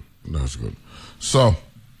 that's good. That's good. So,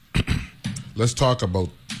 let's talk about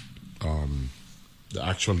the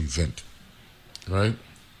actual event, right?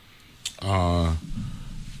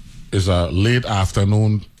 It's a late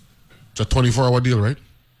afternoon, it's a 24-hour deal, right?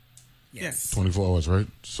 Yes. 24 hours, right?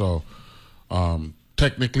 So,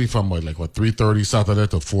 technically from 3:30 Saturday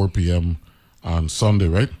to 4 p.m. on Sunday,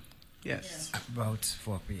 right? Yes. About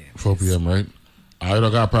 4 p.m. 4 p.m., right? I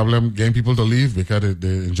don't got a problem getting people to leave because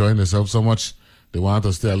they're enjoying themselves so much. They want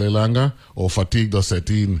to stay a little longer, or fatigue does set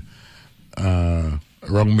in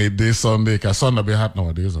around midday Sunday, because Sunday be hot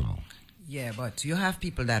nowadays, you know. Yeah, but you have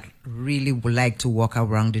people that really would like to walk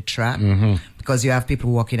around the track, mm-hmm. because you have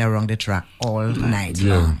people walking around the track all night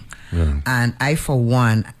Yeah. long. Yeah. And I, for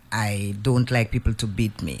one, I don't like people to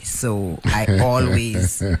beat me. So I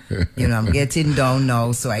always, I'm getting down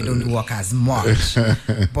now, so I don't walk as much.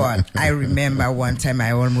 But I remember one time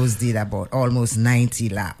I almost did about almost 90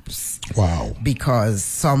 laps. Wow.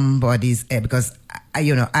 Because because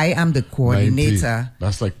I am the coordinator.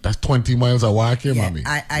 90. That's 20 miles a walk here, Yeah, mommy.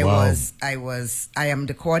 I am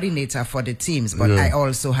the coordinator for the teams, but Yeah. I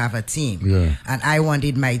also have a team. Yeah. And I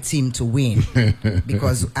wanted my team to win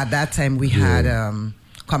because at that time we had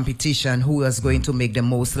competition who was going to make the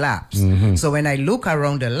most laps. Mm-hmm. So when I look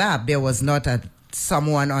around the lap, there was not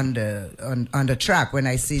someone on the track. When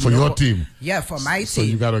I see For your team? Yeah, for my team. So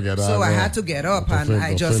you gotta get So out I there had to get up to and fill-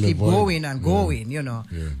 I to just fill keep the void. going and going, Yeah.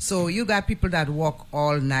 So you got people that walk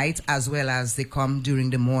all night as well as they come during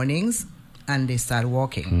the mornings and they start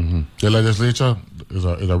walking. Mm-hmm. The legislature is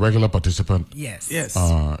a regular participant. Yes. Yes.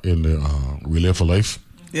 In the Relay for Life.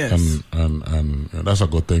 Yes. And that's a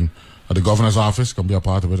good thing. The governor's office can be a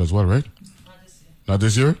part of it as well, right? Not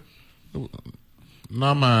this year?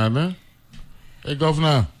 Nah, man. Hey,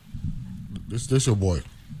 governor, this your boy,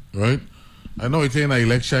 right? I know it's in an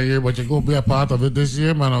election year, but you're going to be a part of it this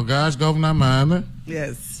year, man. Oh, gosh, governor, man.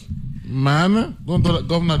 Yes. Man, don't do that,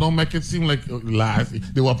 governor, don't make it seem like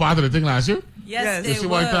they were part of the thing last year. Yes, You see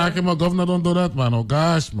what I'm talking about? Governor, don't do that, man. Oh,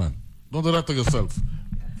 gosh, man. Don't do that to yourself.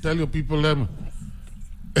 Tell your people them.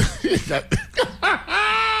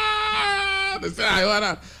 They said, I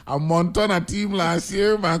want a month on a team last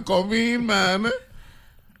year, man. Come in, man.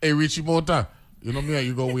 Hey, Richie Mota, you know me and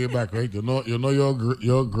you go way back, right? You know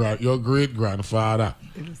your great grandfather,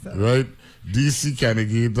 right? DC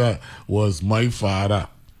Candigator was my father.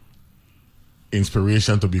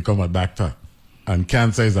 Inspiration to become a doctor. And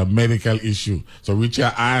cancer is a medical issue. So Richie,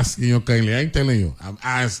 I'm asking you kindly, I ain't telling you, I'm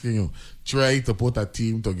asking you, try to put a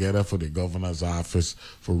team together for the governor's office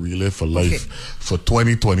for Relay for Life for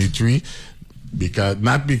 2023.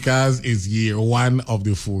 Not because it's year one of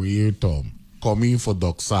the 4-year term. Coming for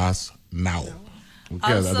Doxas now.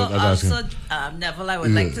 Okay, Also, Neville, I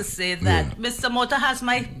would like to say that Mr. Mota has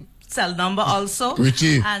my cell number also.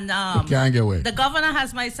 Richie, and you can't get away. The governor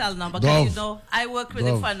has my cell number. Gov, You know, I worked with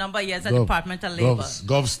him for a number of years at Department of Labor.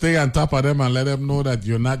 Gov, stay on top of them and let them know that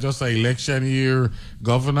you're not just an election year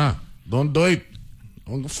governor. Don't do it.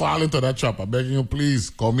 Don't fall into that trap. I'm begging you, please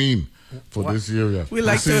come in for this year. We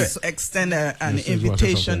like to extend an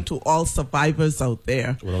invitation to all survivors out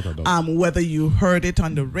there. Whether you heard it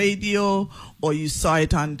on the radio or you saw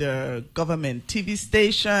it on the government TV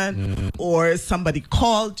station or somebody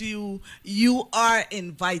called you, you are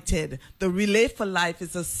invited. The Relay for Life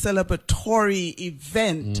is a celebratory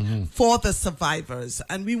event for the survivors,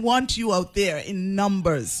 and we want you out there in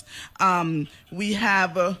numbers. We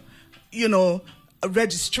have, a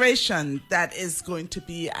registration that is going to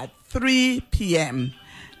be at 3 p.m.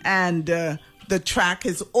 and the track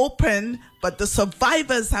is open, but the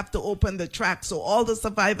survivors have to open the track. So all the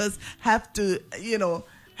survivors have to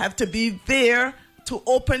be there to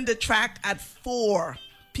open the track at 4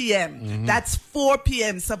 p.m. That's 4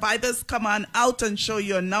 p.m. Survivors, come on out and show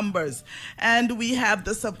your numbers. And we have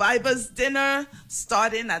the survivors dinner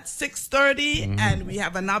starting at 6:30, and we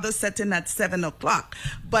have another setting at 7 o'clock.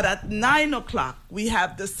 But at 9 o'clock, we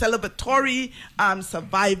have the celebratory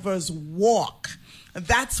survivors walk.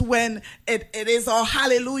 That's when it is our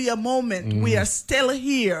hallelujah moment. We are still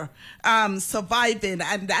here surviving,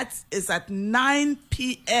 and that is at 9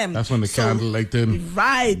 p.m. That's when the candle lighting.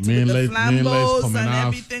 Right, with the flambeaus and off.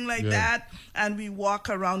 everything like that. And we walk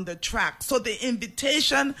around the track. So the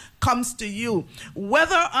invitation comes to you.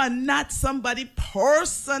 Whether or not somebody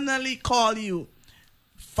personally call you,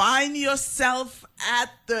 find yourself at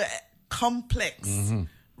the complex.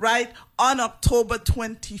 Right, on October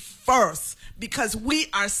 21st, because we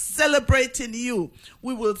are celebrating you.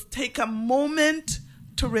 We will take a moment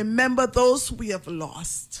to remember those we have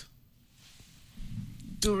lost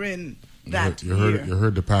during that year. You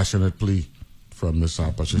heard the passionate plea from Miss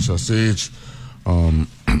Patricia Sage. 9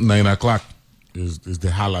 o'clock is the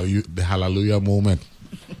hallelujah moment.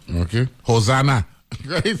 Okay, Hosanna.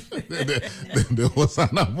 Right? the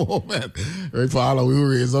Hosanna moment. Right, for all of we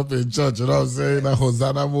raised up in church, you know what I'm saying? The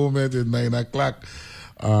Hosanna moment is 9 o'clock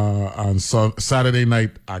on Saturday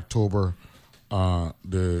night, October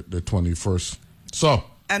the 21st. So,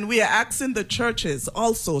 and we are asking the churches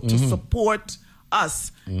also to support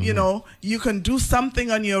us. You know, you can do something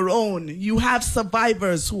on your own. You have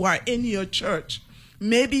survivors who are in your church.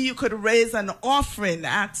 Maybe you could raise an offering,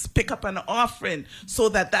 pick up an offering so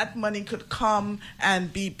that money could come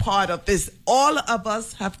and be part of this. All of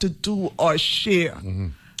us have to do our share,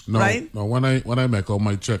 right? No, when I make out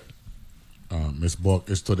my check, Miss Burke,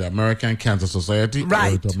 is to the American Cancer Society,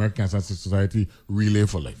 right? Or to American Cancer Society Relay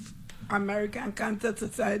for Life. American Cancer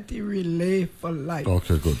Society Relay for Life.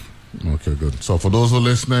 Okay, good. So for those who are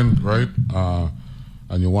listening, right,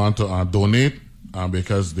 and you want to donate,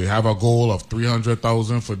 because they have a goal of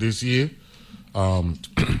 300,000 for this year.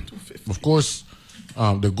 Of course,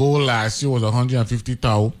 the goal last year was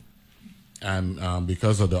 150,000, and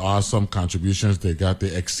because of the awesome contributions they got,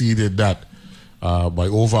 they exceeded that by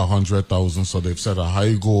over 100,000. So they've set a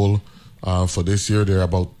high goal for this year. They're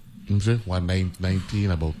about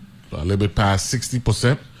 119, about a little bit past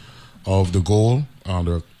 60% of the goal.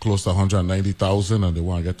 They're close to 190,000, and they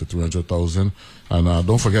want to get to 300,000. And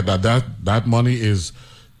don't forget that money is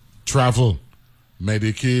travel,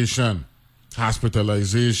 medication,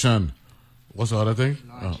 hospitalization. What's the other thing?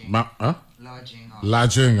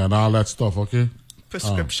 Lodging and all that stuff. Okay.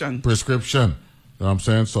 Prescription. You know what I'm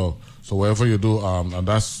saying? So whatever you do, and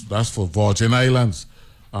that's for Virgin Islands,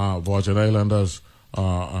 Virgin Islanders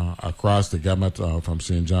across the gamut from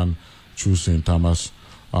St. John through St. Thomas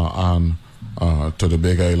and to the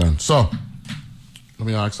Big Island. So let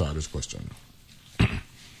me ask you this question.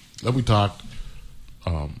 Let me talk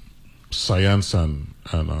science and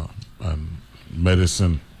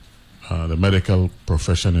medicine, the medical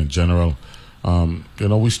profession in general.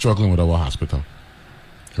 We're struggling with our hospital,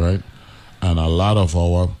 right? And a lot of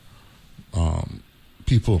our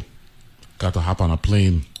people got to hop on a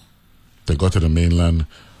plane to go to the mainland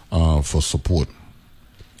for support.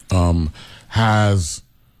 Has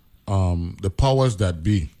the powers that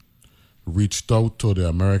be reached out to the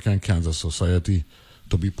American Cancer Society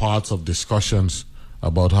to be parts of discussions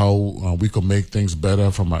about how we could make things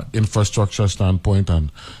better from an infrastructure standpoint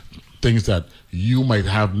and things that you might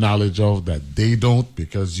have knowledge of that they don't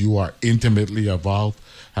because you are intimately involved?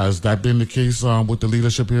 Has that been the case with the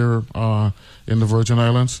leadership here in the Virgin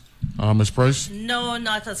Islands? Ms. Price? No,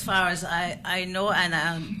 not as far as I know. And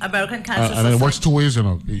American Cancer And Society. it works 2 ways, you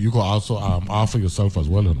know. You can also offer yourself as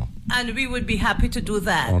well, you know. And we would be happy to do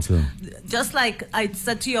that. Okay. Just like I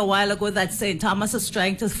said to you a while ago that St. Thomas is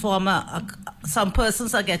trying to form some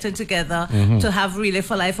persons are getting together to have Relay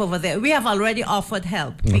for Life over there. We have already offered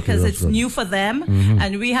help because it's new for them.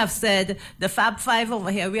 And we have said, the Fab Five over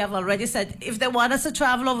here, we have already said, if they want us to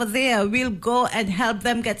travel over there, we'll go and help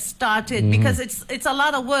them get started because it's a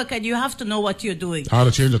lot of work and you have to know what you're doing. How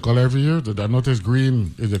to change the color every year? Did I notice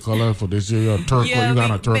green is the color for this year? Turquoise, you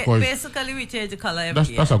got a turquoise. Basically, we change the color every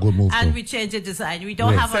year. That's a good move. And we change the design. We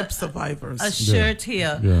don't have a shirt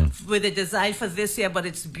here with a design for this year, but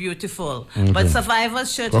it's beautiful. Okay. But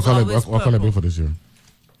Survivor's shirt is always what color be for this year?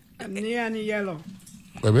 Neon yellow.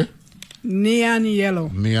 Baby? Neon yellow.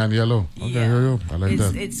 Neon yellow. Okay, hear you. I like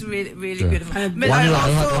that. It's really, really beautiful. One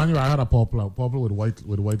year I had a purple with white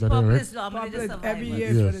letter, purple right? is normally the Survivor. Every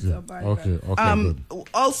year for the Survivor. Okay, good.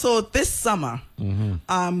 Also, this summer,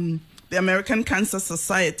 the American Cancer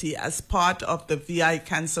Society, as part of the VI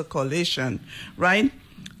Cancer Coalition, right,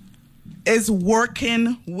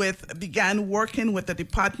 began working with the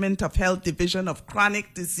Department of Health Division of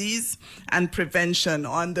Chronic Disease and Prevention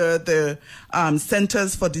under the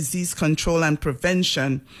Centers for Disease Control and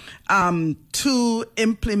Prevention to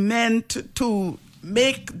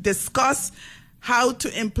discuss how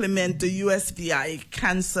to implement the USVI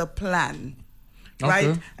cancer plan.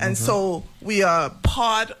 Right? And so we are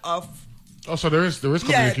part of... Oh, so there is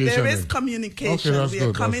communication. Yeah, there is communication. Okay, we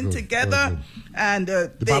are coming together and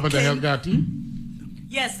Department of Health got team?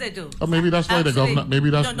 Yes, they do. Oh, maybe that's why the governor... Maybe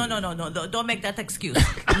that's... No, don't make that excuse.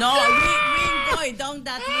 No, we ain't going down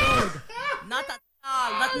that road. Not at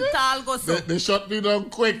all. Nothing tall go so. They shut me down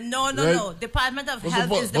quick. No. Department of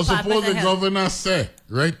Health is Department of Health. Suppose the governor say,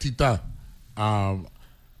 right, Tita,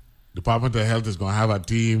 Department of Health is going to have a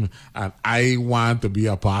team, and I want to be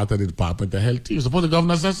a part of the Department of Health team. Suppose the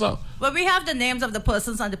governor says so. Well, we have the names of the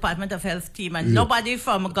persons on Department of Health team, and nobody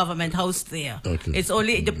from a government house there. Okay. It's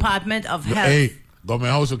only Department of Health. Hey,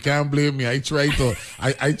 government house, you can't blame me. I try a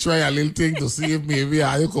little thing to see if maybe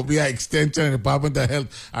I could be an extension in the Department of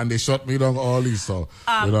Health, and they shut me down all these. So,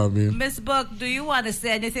 you know what I mean? Ms. Burke, do you want to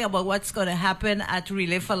say anything about what's going to happen at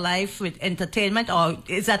Relay for Life with entertainment, or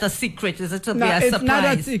is that a secret? Is it to be a surprise? It's not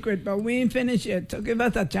a secret, but we ain't finished yet. So give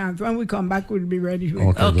us a chance. When we come back, we'll be ready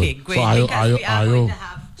for it. Okay, great.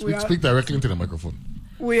 So speak directly into the microphone.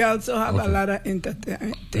 We also have a lot of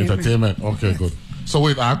entertainment. Okay, good. So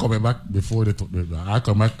wait, I'm coming back before I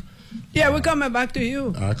come back. Yeah, we're coming back to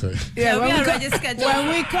you. Okay. Yeah, when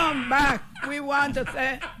we come back, we want to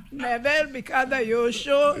say, Neville, because of your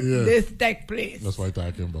show, this take place. That's what I'm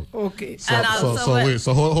talking about. Okay. So wait.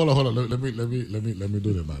 So hold on. Let me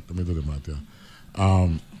do the math. Yeah.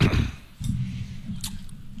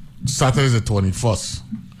 Saturday the 21st.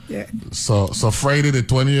 Yeah. So Friday the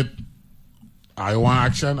 20th. I want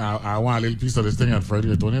action. I want a little piece of this thing on Friday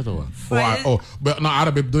the 20th or what? But no,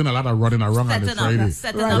 I'd be doing a lot of running around on the Friday. Right?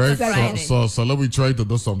 So let me try to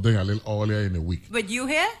do something a little earlier in the week. With you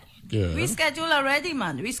here? Yeah. We schedule already,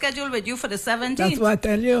 man. We schedule with you for the 17th. That's what I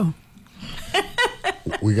tell you.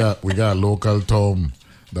 we got a local term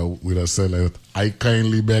that we just say like, I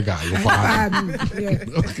kindly beg you.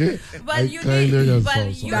 Okay. But you need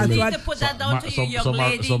to put that down to your young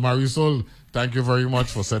lady. So Marisol, thank you very much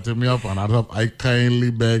for setting me up, and I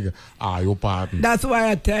kindly beg your pardon. That's why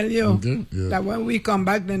I tell you that when we come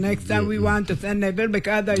back the next time, we want to send Neville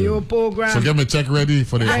because of your program. So get me check ready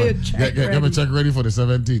for the get me check ready for the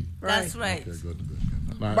 17th. That's right. Okay, good.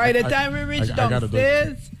 By the time we reach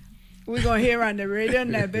downstairs, we're gonna hear on the radio,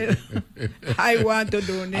 Neville. I want to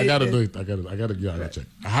donate. I gotta do it. I gotta give a check.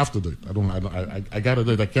 I have to do it. I gotta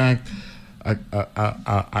do it. I can't.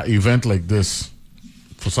 A event like this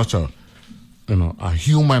for such a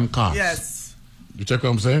human cause. Yes. You check what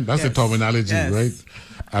I'm saying? That's the terminology, right?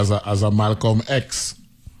 As a Malcolm X,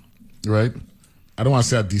 right? I don't want to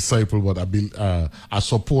say a disciple, but a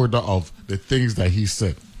supporter of the things that he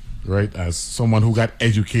said, right? As someone who got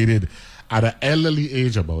educated at an elderly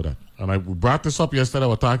age about that. And we brought this up yesterday. I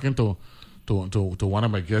was talking to one of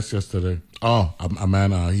my guests yesterday. Oh, a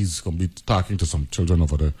man, he's going to be talking to some children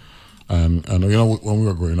over there. And when we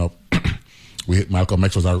were growing up, Malcolm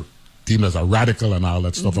X was deemed as a radical and all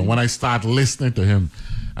that stuff. And when I start listening to him,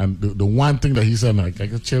 and the one thing that he said, I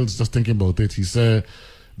get chills just thinking about it, he said,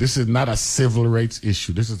 this is not a civil rights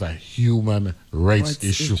issue. This is a human rights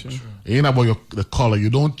issue. It ain't about the color. You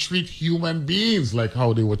don't treat human beings like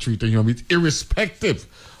how they were treating human beings, irrespective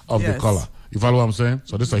of the color. You follow what I'm saying?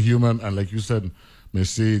 So this is a human, and like you said,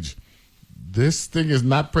 message. This thing is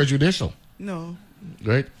not prejudicial. No.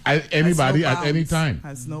 right? Anybody at any time.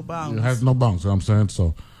 Has no bounds. It has no bounds, you know what I'm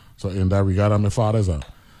saying? So in that regard, my father's a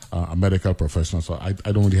medical professional, so I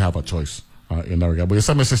don't really have a choice in that regard. But you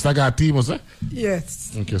said my sister got a team, was it?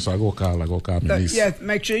 Yes. Okay, so I go call my niece. Yes,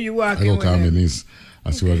 make sure you walk I in go call my with niece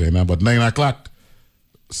and see what's going on. But 9 o'clock,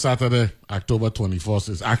 Saturday, October 21st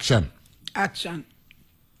is action. Action.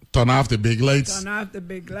 Turn off the big lights. Turn off the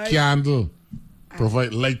big lights. Candle.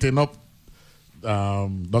 Provide lighting up.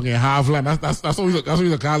 Don't get half land. That's what we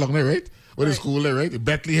call along there, right? What is school there, right?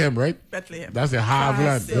 Bethlehem, right? Bethlehem. That's the half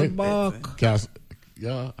land, right? Burke.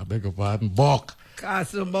 Yeah, I beg your pardon. Burke.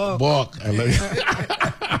 Castle Burke. Burke. I like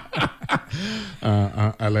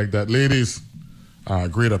I like that. Ladies,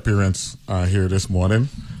 great appearance here this morning.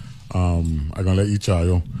 I'm gonna let each of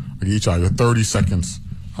you 30 seconds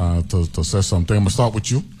to say something. I'm gonna start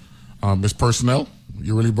with you. Miss Personnel,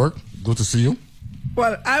 Euly Burke, good to see you.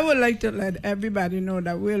 Well, I would like to let everybody know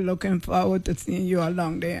that we're looking forward to seeing you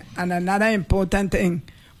along there. And another important thing,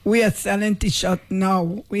 we are selling T-shirts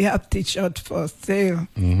now. We have T-shirts for sale.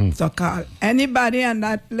 Mm-hmm. So call anybody on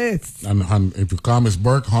that list. And if you call Miss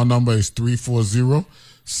Burke, her number is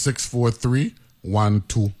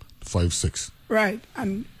 340-643-1256. Right.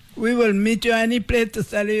 And we will meet you any place to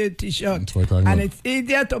sell you a T-shirt. And it's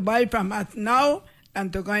easier to buy from us now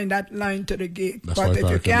and to go in that line to the gate. But if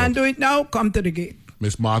you can't do it now, come to the gate.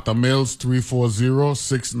 Miss Martha Mills,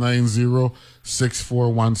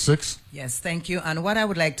 340-690-6416. Yes, thank you. And what I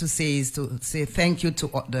would like to say is to say thank you to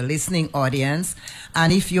the listening audience.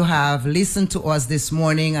 And if you have listened to us this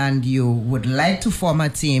morning and you would like to form a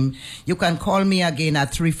team, you can call me again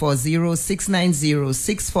at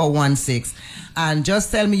 340-690-6416. And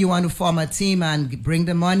just tell me you want to form a team and bring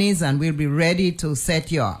the monies, and we'll be ready to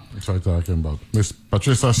set you up. That's what I'm talking about. Miss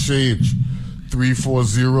Patricia Shage,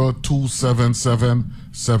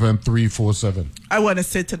 340-277-7347. I want to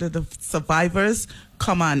say to the survivors,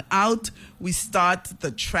 come on out. We start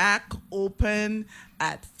the track open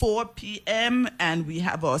at 4 p.m. and we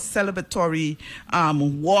have our celebratory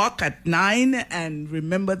walk at 9. And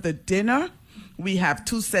remember the dinner. We have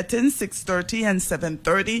 2 settings, 6:30 and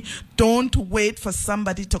 7:30. Don't wait for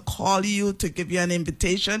somebody to call you to give you an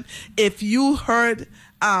invitation. If you heard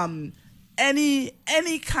any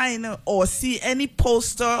kind of, or see any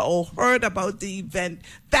poster or heard about the event,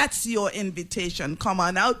 that's your invitation. Come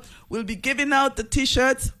on out. We'll be giving out the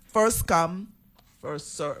T-shirts. First come,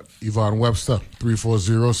 first serve. Yvonne Webster,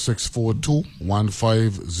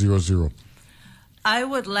 340-642-1500. I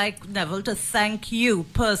would like, Neville, to thank you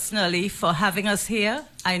personally for having us here.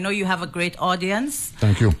 I know you have a great audience.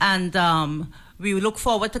 Thank you. And we look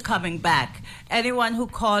forward to coming back. Anyone who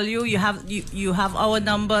call you, you have our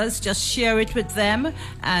numbers. Just share it with them,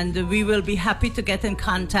 and we will be happy to get in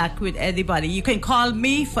contact with anybody. You can call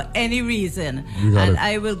me for any reason, and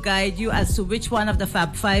I will guide you as to which one of the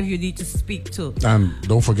Fab Five you need to speak to. And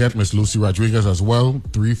don't forget Miss Lucy Rodriguez as well,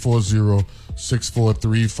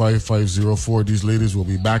 340-643-5504. These ladies will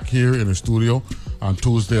be back here in the studio on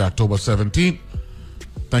Tuesday, October 17th.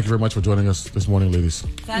 Thank you very much for joining us this morning, ladies.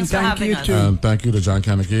 Thanks for having us. And thank you to John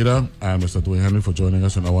Kanakeda and Mr. Dwayne Henry for joining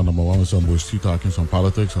us in our number one with some Bush Tea, talking some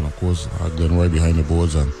politics, and of course, Glenn Roy behind the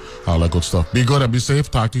boards and all that good stuff. Be good and be safe.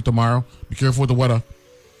 Talk to you tomorrow. Be careful with the weather.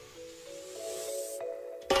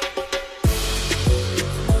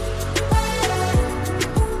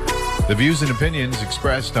 The views and opinions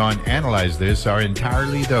expressed on Analyze This are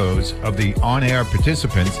entirely those of the on-air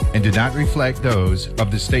participants and do not reflect those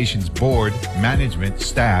of the station's board, management,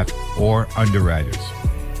 staff, or underwriters.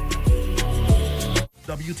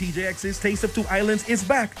 WTJX's Taste of Two Islands is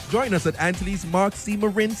back. Join us at Antilles Mark C.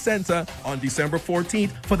 Marin Center on December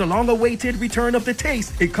 14th for the long-awaited return of the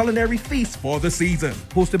Taste, a culinary feast for the season.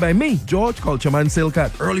 Hosted by me, George Culturman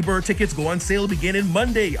Silcat. Early bird tickets go on sale beginning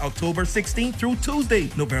Monday, October 16th through Tuesday,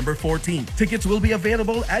 November 14th. Tickets will be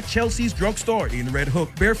available at Chelsea's Drugstore in Red Hook,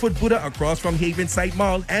 Barefoot Buddha across from Haven Site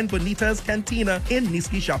Mall, and Bonita's Cantina in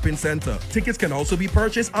Niski Shopping Center. Tickets can also be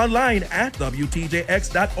purchased online at wtjx.org/taste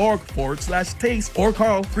or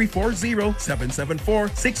call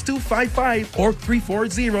 340-774-6255 or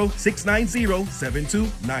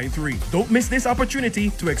 340-690-7293. Don't miss this opportunity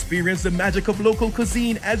to experience the magic of local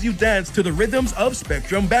cuisine as you dance to the rhythms of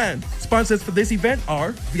Spectrum Band. Sponsors for this event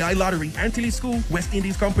are VI Lottery, Antilles School, West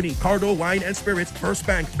Indies Company, Cardo Wine and Spirits, First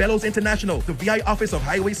Bank, Bellows International, the VI Office of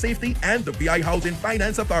Highway Safety, and the VI Housing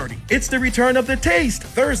Finance Authority. It's the return of the Taste,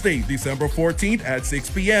 Thursday, December 14th at 6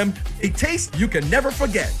 p.m. A taste you can never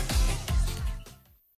forget.